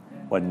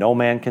what no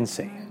man can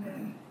see.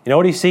 You know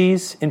what he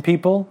sees in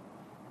people?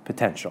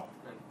 Potential.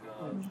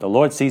 The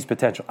Lord sees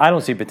potential. I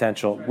don't see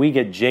potential. We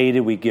get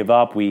jaded. We give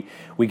up. We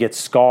get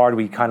scarred.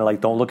 We kind of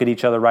like don't look at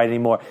each other right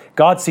anymore.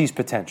 God sees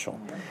potential.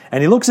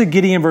 And he looks at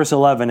Gideon, verse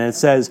 11, and it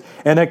says,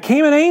 And there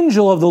came an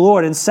angel of the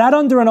Lord and sat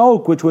under an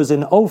oak which was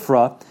in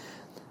Ophrah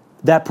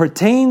that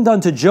pertained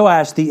unto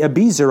Joash the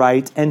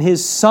Abiezrite, and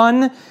his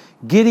son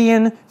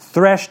Gideon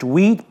threshed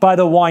wheat by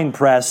the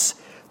winepress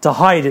to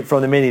hide it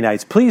from the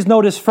Midianites. Please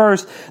notice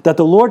first that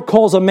the Lord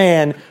calls a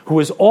man who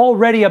is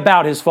already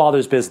about his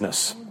father's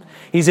business.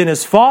 He's in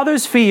his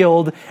father's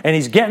field, and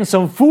he's getting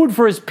some food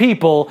for his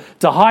people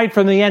to hide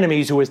from the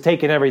enemies who has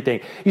taken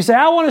everything. You say,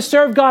 I want to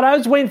serve God. I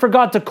was waiting for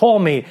God to call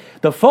me.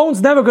 The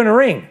phone's never going to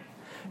ring.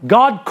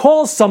 God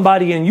calls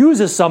somebody and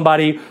uses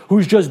somebody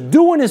who's just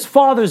doing his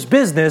father's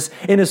business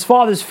in his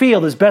father's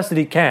field as best that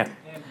he can.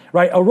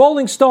 Right? A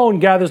rolling stone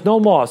gathers no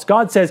moss.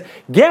 God says,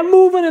 get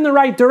moving in the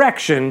right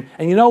direction,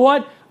 and you know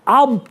what?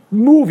 I'll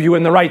move you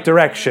in the right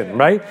direction,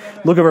 right?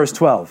 Look at verse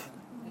 12.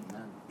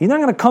 He's not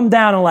going to come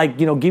down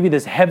and give you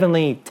this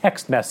heavenly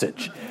text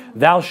message.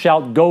 Thou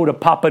shalt go to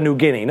Papua New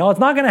Guinea. No, it's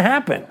not going to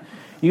happen.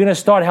 You're going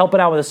to start helping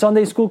out with a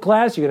Sunday school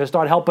class. You're going to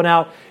start helping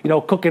out,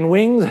 cooking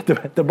wings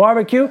at the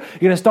barbecue. You're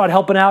going to start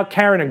helping out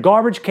carrying a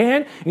garbage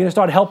can. You're going to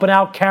start helping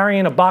out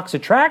carrying a box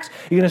of tracts.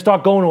 You're going to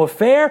start going to a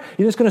fair.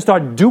 You're just going to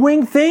start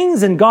doing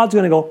things, and God's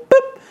going to go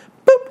boop,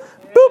 boop,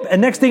 boop.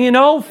 And next thing you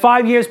know,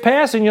 5 years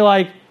pass, and you're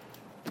like,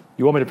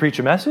 you want me to preach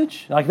a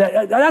message? Like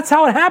that's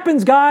how it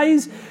happens,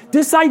 guys.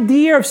 This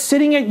idea of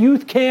sitting at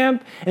youth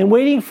camp and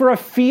waiting for a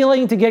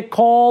feeling to get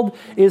called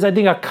is, I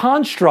think, a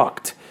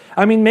construct.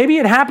 I mean, maybe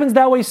it happens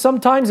that way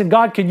sometimes and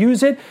God could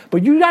use it,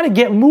 but you got to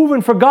get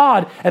moving for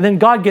God, and then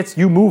God gets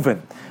you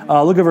moving.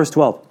 Look at verse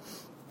 12.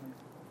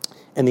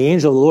 And the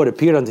angel of the Lord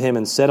appeared unto him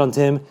and said unto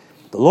him,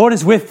 The Lord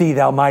is with thee,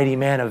 thou mighty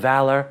man of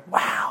valor.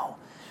 Wow.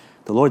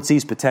 The Lord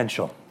sees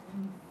potential.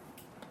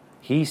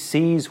 He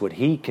sees what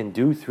he can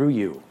do through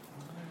you.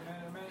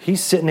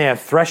 He's sitting there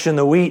threshing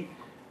the wheat.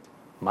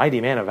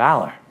 Mighty man of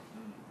valor.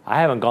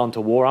 I haven't gone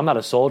to war. I'm not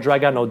a soldier. I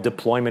got no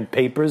deployment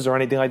papers or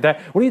anything like that.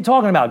 What are you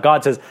talking about?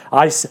 God says,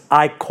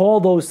 I call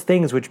those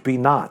things which be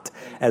not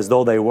as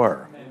though they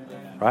were.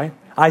 Right?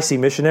 I see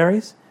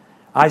missionaries.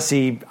 I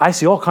see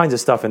all kinds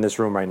of stuff in this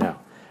room right now.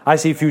 I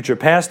see future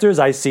pastors.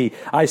 I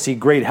see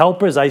great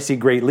helpers. I see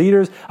great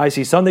leaders. I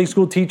see Sunday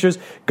school teachers.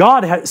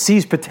 God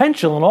sees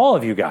potential in all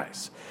of you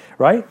guys.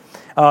 Right?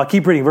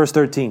 Keep reading verse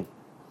 13.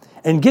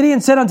 And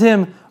Gideon said unto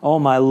him, O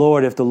my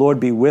Lord, if the Lord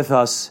be with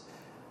us,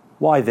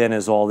 why then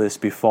is all this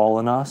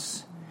befallen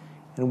us?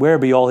 And where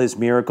be all his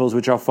miracles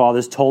which our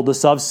fathers told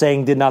us of,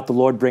 saying, did not the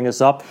Lord bring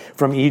us up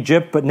from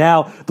Egypt? But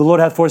now the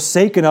Lord hath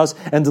forsaken us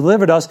and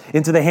delivered us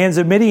into the hands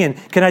of Midian.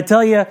 Can I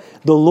tell you,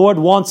 the Lord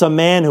wants a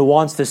man who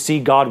wants to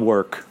see God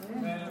work.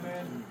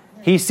 Amen.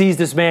 He sees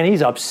this man,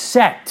 he's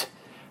upset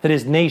that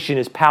his nation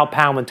is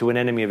pow-powing to an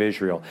enemy of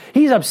Israel.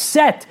 He's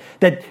upset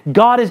that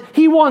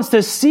he wants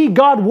to see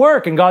God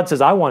work. And God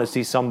says, I want to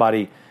see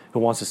somebody who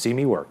wants to see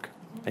me work.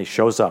 And he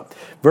shows up.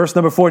 Verse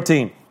number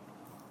 14.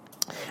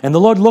 And the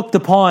Lord looked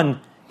upon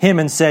him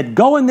and said,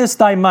 go in this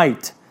thy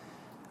might,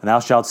 and thou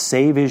shalt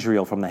save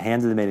Israel from the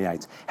hand of the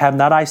Midianites. Have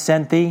not I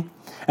sent thee?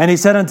 And he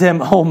said unto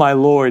him, O my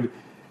Lord,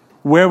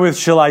 wherewith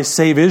shall I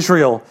save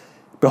Israel?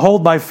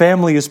 Behold, my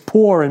family is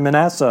poor in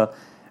Manasseh,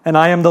 and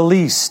I am the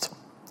least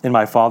in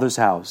my father's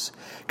house.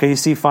 Can you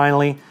see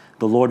finally,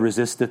 the Lord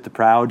resisteth the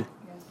proud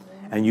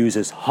and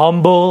uses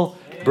humble,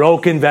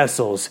 broken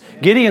vessels.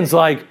 Gideon's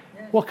like,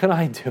 what can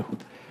I do?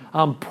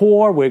 I'm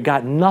poor, we've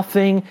got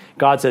nothing.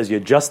 God says, you're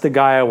just the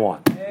guy I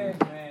want.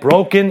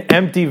 Broken,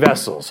 empty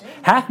vessels.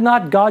 Hath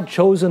not God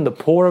chosen the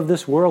poor of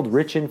this world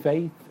rich in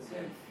faith?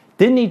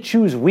 Didn't he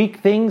choose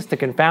weak things to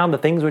confound the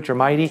things which are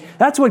mighty?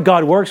 That's what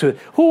God works with.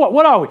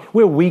 What are we?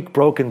 We're weak,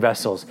 broken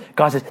vessels.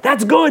 God says,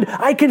 that's good.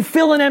 I can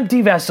fill an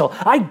empty vessel.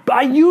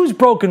 I use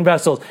broken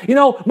vessels.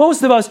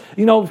 Most of us,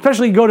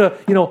 especially go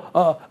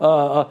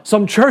to,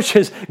 some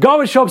churches, God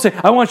would show up and say,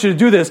 I want you to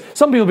do this.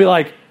 Some people be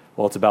like,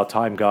 well, it's about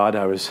time, God.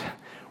 I was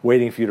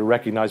waiting for you to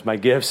recognize my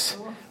gifts,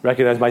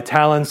 recognize my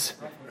talents.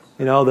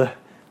 The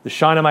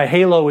shine of my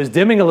halo is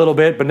dimming a little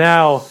bit, but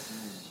now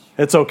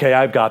it's okay.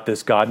 I've got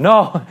this, God.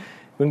 No,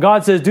 when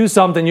God says do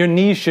something, your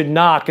knees should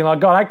knock. And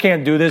God, I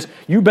can't do this.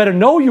 You better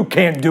know you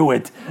can't do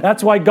it.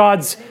 That's why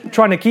God's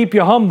trying to keep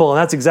you humble, and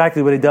that's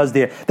exactly what he does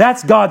there.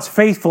 That's God's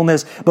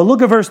faithfulness. But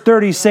look at verse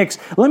 36.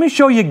 Let me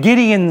show you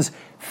Gideon's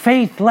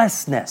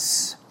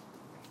faithlessness.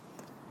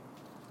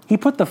 He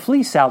put the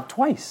fleece out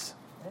twice.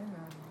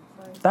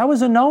 That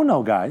was a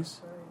no-no, guys.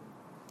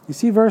 You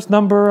see verse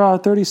number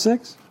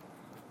 36?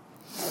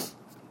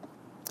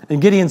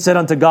 And Gideon said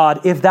unto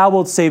God, if thou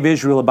wilt save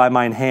Israel by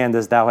mine hand,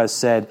 as thou hast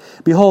said,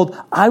 behold,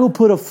 I will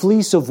put a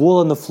fleece of wool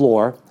on the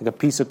floor, like a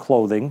piece of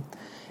clothing.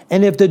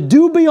 And if the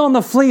dew be on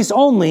the fleece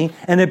only,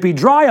 and it be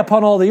dry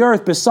upon all the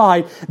earth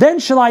beside, then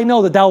shall I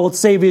know that thou wilt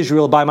save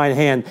Israel by mine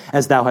hand,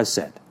 as thou hast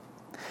said.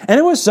 And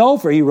it was so,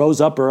 for he rose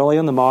up early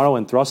on the morrow,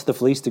 and thrust the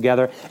fleece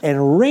together,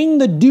 and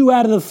wringed the dew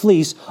out of the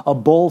fleece, a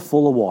bowl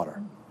full of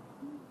water.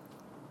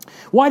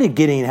 Why did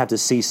Gideon have to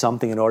see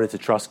something in order to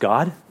trust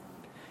God?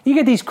 You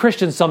get these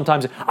Christians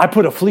sometimes, I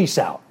put a fleece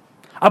out.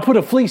 I put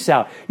a fleece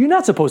out. You're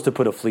not supposed to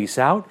put a fleece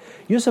out.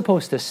 You're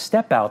supposed to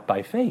step out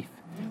by faith.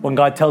 When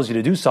God tells you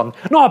to do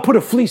something, no, I put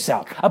a fleece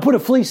out. I put a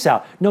fleece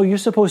out. No, you're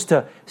supposed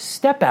to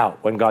step out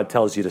when God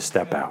tells you to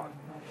step out.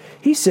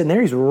 He's sitting there,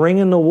 he's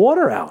wringing the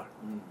water out.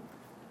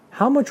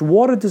 How much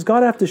water does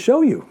God have to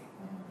show you?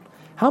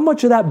 How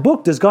much of that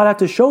book does God have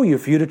to show you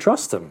for you to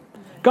trust him?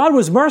 God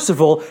was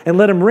merciful and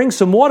let him wring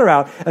some water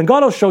out. And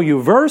God will show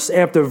you verse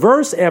after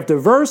verse after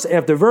verse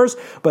after verse.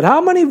 But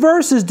how many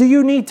verses do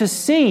you need to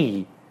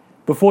see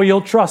before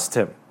you'll trust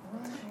him?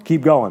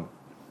 Keep going.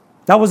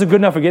 That wasn't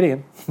good enough for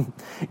Gideon.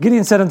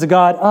 Gideon said unto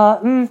God,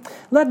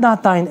 let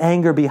not thine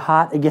anger be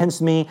hot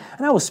against me,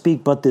 and I will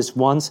speak but this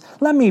once.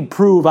 Let me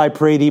prove, I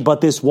pray thee,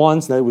 but this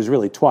once, that it was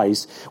really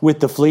twice, with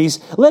the fleece.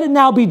 Let it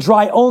now be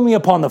dry only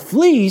upon the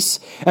fleece,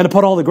 and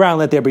upon all the ground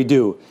let there be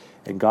dew.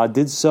 And God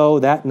did so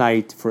that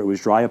night, for it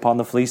was dry upon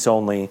the fleece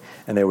only,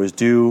 and there was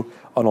dew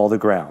on all the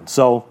ground.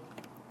 So,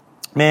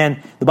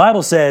 man, the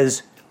Bible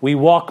says we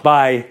walk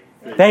by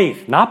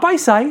faith, not by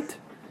sight.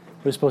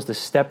 We're supposed to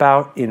step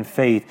out in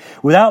faith.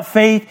 Without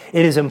faith,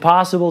 it is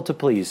impossible to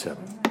please him.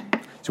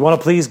 So you want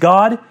to please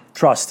God?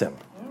 Trust him.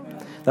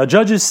 Now,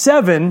 Judges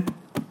 7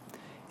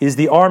 is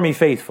the army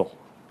faithful.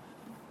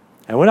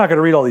 And we're not going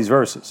to read all these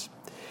verses.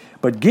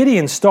 But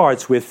Gideon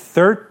starts with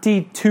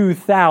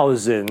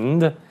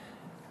 32,000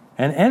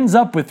 and ends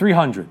up with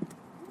 300.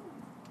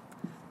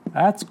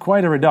 That's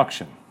quite a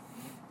reduction.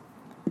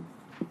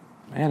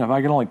 Man, if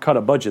I can only cut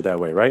a budget that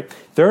way, right?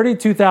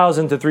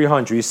 32,000 to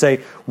 300. You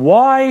say,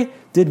 why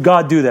did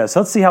God do this?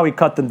 Let's see how he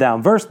cut them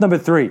down. Verse number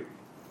 3.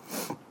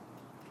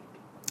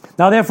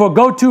 Now therefore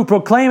go to,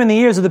 proclaim in the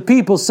ears of the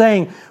people,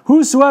 saying,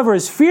 whosoever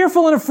is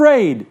fearful and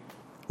afraid,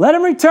 let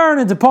him return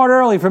and depart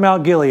early from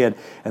Mount Gilead.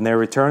 And there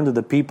returned to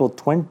the people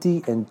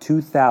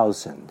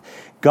 22,000.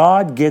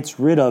 God gets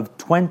rid of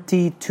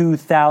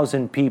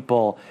 22,000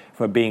 people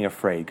for being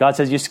afraid. God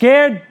says, you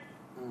scared?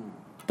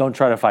 Don't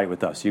try to fight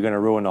with us. You're going to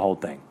ruin the whole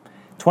thing.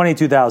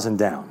 22,000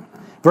 down.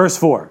 Verse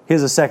 4,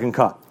 here's a second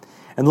cut.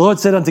 And the Lord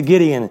said unto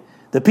Gideon,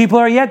 the people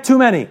are yet too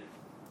many.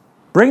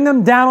 Bring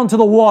them down unto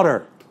the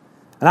water,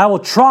 and I will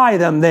try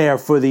them there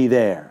for thee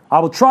there. I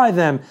will try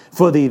them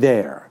for thee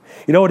there.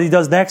 You know what he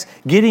does next?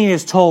 Gideon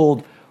is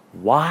told,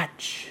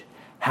 watch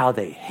how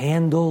they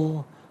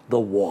handle the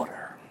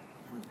water.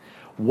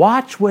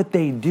 Watch what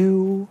they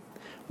do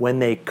when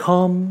they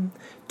come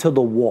to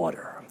the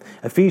water.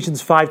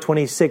 Ephesians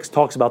 5:26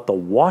 talks about the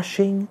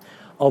washing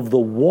of the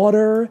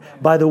water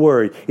by the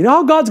word. You know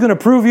how God's going to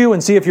prove you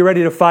and see if you're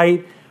ready to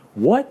fight?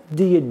 What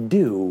do you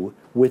do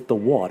with the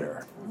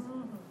water?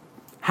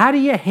 How do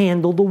you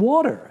handle the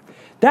water?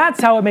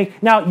 That's how it makes...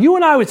 Now, you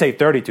and I would say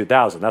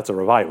 32,000, that's a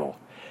revival.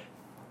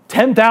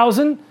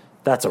 10,000,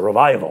 that's a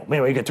revival.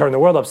 Maybe you can turn the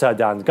world upside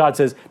down. God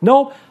says,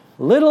 no,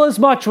 little as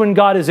much when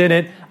God is in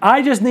it.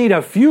 I just need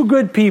a few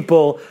good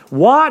people.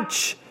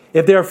 Watch.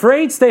 If they're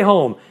afraid, stay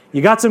home.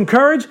 You got some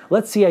courage?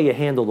 Let's see how you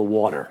handle the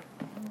water.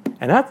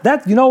 And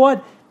that you know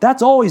what?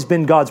 That's always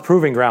been God's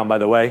proving ground, by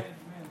the way.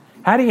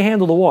 How do you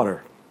handle the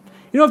water?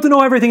 You don't have to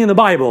know everything in the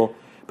Bible,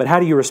 but how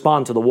do you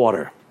respond to the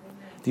water?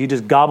 Do you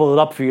just gobble it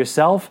up for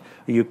yourself?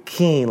 Are you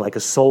keen like a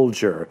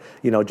soldier,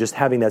 just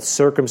having that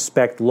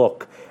circumspect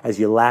look as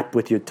you lap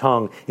with your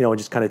tongue, and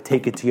just kind of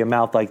take it to your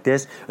mouth like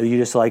this? Or are you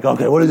just like,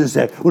 okay, what does it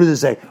say? What does it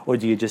say? Or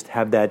do you just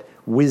have that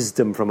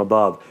wisdom from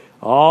above?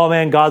 Oh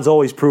man, God's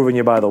always proving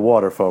you by the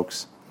water,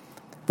 folks.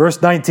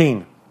 Verse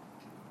 19.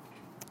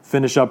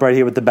 Finish up right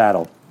here with the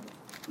battle.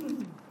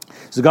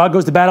 So God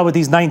goes to battle with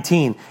these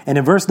 19. And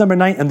in verse number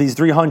 9, and these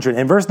 300.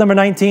 In verse number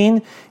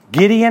 19,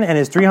 Gideon and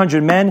his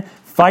 300 men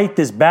fight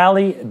this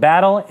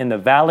battle in the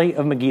valley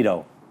of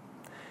Megiddo.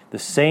 The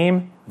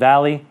same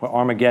valley where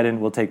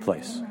Armageddon will take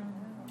place.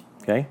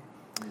 Okay?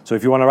 So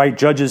if you want to write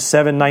Judges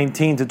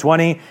 7:19 to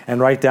 20 and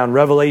write down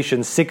Revelation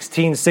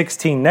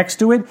 16:16 next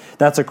to it,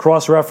 that's a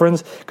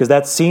cross-reference because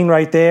that scene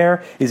right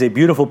there is a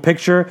beautiful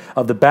picture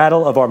of the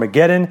battle of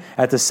Armageddon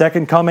at the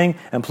second coming.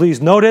 And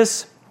please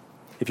notice,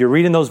 if you're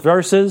reading those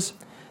verses,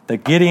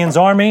 that Gideon's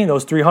army,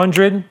 those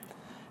 300,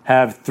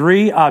 have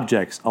three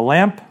objects: a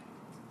lamp,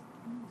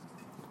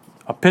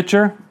 a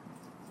pitcher,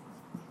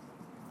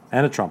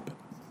 and a trumpet.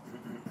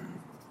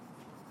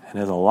 And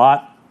there's a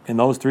lot in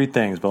those three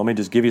things, but let me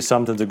just give you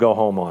something to go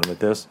home on with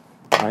this.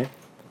 Right?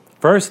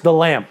 First, the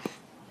lamp.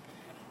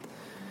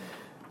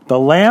 The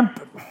lamp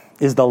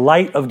is the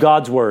light of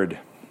God's word.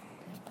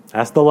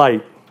 That's the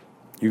light.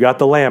 You got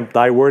the lamp.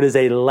 Thy word is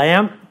a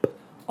lamp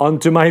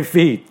unto my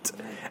feet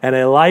and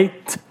a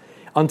light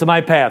unto my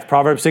path.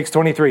 Proverbs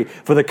 6:23.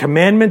 For the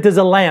commandment is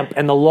a lamp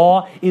and the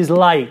law is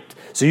light.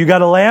 So you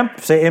got a lamp?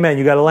 Say amen.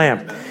 You got a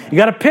lamp. You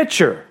got a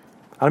pitcher.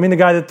 I don't mean the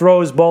guy that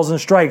throws balls and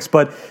strikes,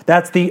 but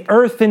that's the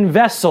earthen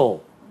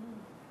vessel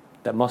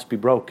that must be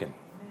broken.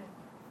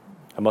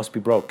 It must be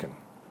broken.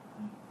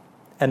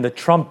 And the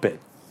trumpet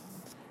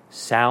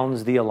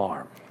sounds the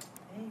alarm.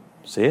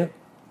 See it?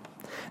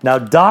 Now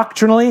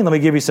doctrinally, let me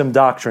give you some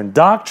doctrine.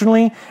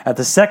 Doctrinally, at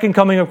the second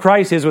coming of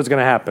Christ, here's what's going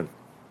to happen.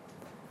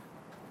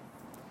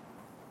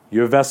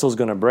 Your vessel's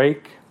going to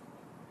break,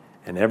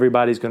 and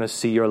everybody's going to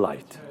see your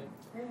light.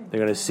 They're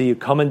going to see you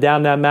coming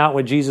down that mountain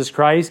with Jesus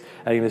Christ,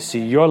 and they're going to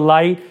see your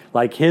light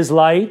like his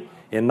light.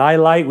 In thy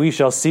light we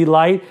shall see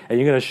light, and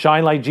you're going to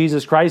shine like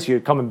Jesus Christ. You're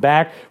coming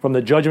back from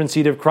the judgment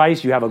seat of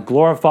Christ. You have a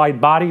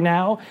glorified body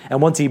now. And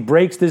once he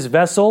breaks this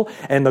vessel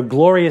and the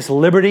glorious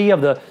liberty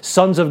of the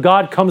sons of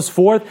God comes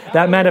forth,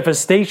 that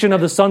manifestation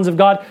of the sons of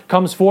God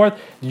comes forth,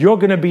 you're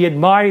going to be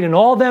admired. And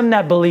all them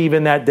that believe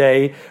in that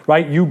day,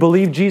 right? You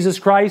believe Jesus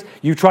Christ.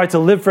 You tried to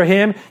live for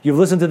him. You've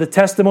listened to the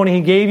testimony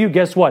he gave you.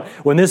 Guess what?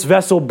 When this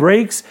vessel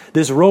breaks,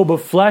 this robe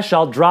of flesh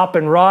I'll drop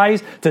and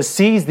rise to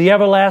seize the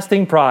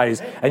everlasting prize.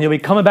 And you'll be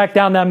coming back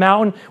down that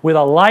mountain with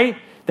a light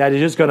that is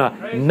just going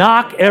to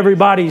knock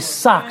everybody's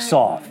socks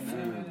off.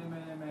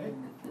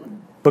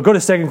 But go to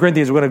 2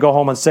 Corinthians. We're going to go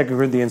home on 2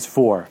 Corinthians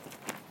 4.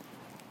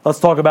 Let's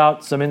talk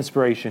about some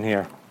inspiration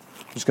here.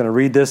 I'm just going to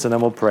read this and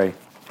then we'll pray.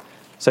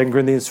 2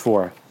 Corinthians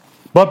 4.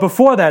 But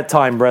before that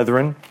time,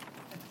 brethren,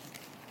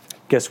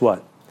 guess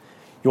what?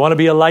 You want to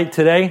be a light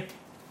today?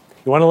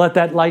 You want to let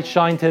that light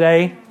shine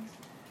today?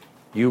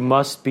 You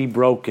must be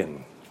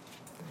broken.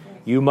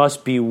 You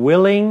must be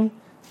willing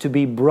to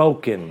be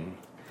broken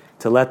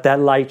to let that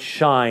light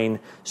shine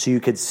so you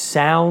could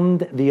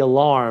sound the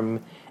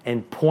alarm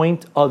and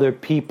point other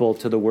people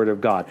to the Word of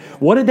God.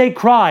 What did they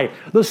cry?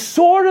 The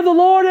sword of the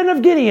Lord and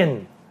of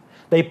Gideon.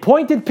 They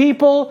pointed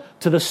people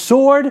to the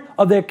sword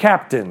of their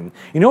captain.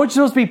 You know what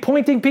you're supposed to be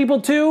pointing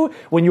people to?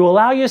 When you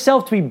allow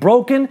yourself to be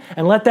broken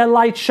and let that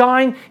light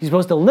shine, you're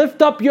supposed to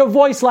lift up your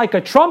voice like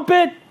a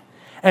trumpet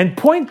and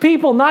point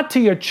people not to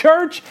your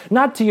church,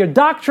 not to your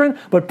doctrine,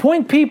 but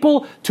point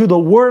people to the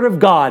Word of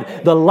God,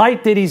 the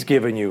light that he's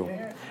given you.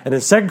 And in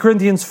 2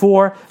 Corinthians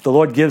 4, the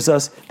Lord gives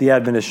us the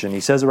admonition. He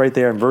says it right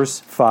there in verse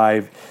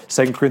 5,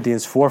 2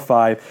 Corinthians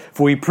 4:5.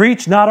 For we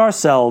preach not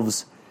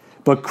ourselves,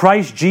 but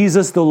Christ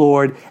Jesus the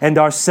Lord, and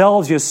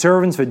ourselves your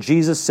servants for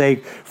Jesus'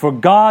 sake. For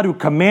God, who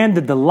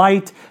commanded the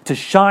light to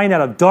shine out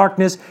of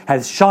darkness,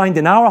 has shined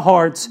in our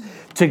hearts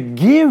to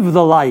give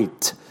the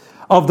light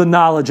of the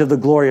knowledge of the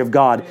glory of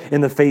God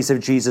in the face of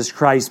Jesus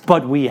Christ.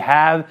 But we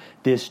have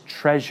this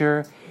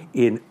treasure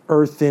in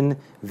earthen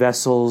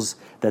vessels,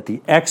 that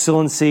the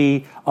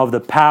excellency of the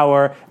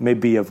power may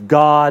be of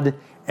God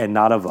and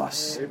not of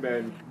us.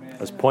 Amen.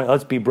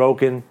 Let's be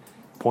broken,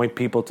 point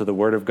people to the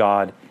Word of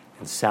God,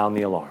 and sound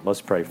the alarm.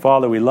 Let's pray.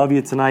 Father, we love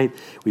you tonight.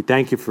 We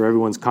thank you for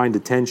everyone's kind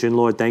attention,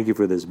 Lord. Thank you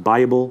for this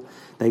Bible.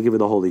 Thank you for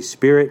the Holy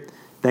Spirit.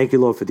 Thank you,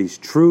 Lord, for these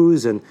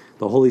truths and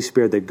the Holy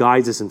Spirit that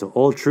guides us into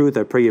all truth.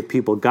 I pray your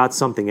people got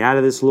something out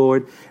of this,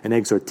 Lord, an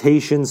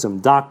exhortation, some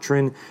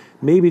doctrine,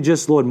 maybe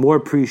just, Lord, more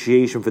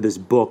appreciation for this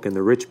book and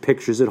the rich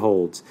pictures it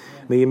holds.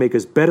 May you make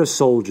us better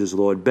soldiers,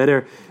 Lord,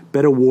 better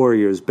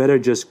warriors, better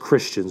just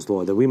Christians,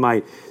 Lord, that we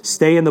might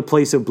stay in the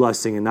place of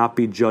blessing and not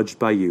be judged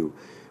by you.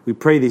 We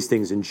pray these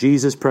things in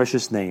Jesus'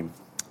 precious name.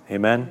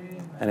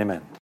 Amen and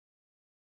amen.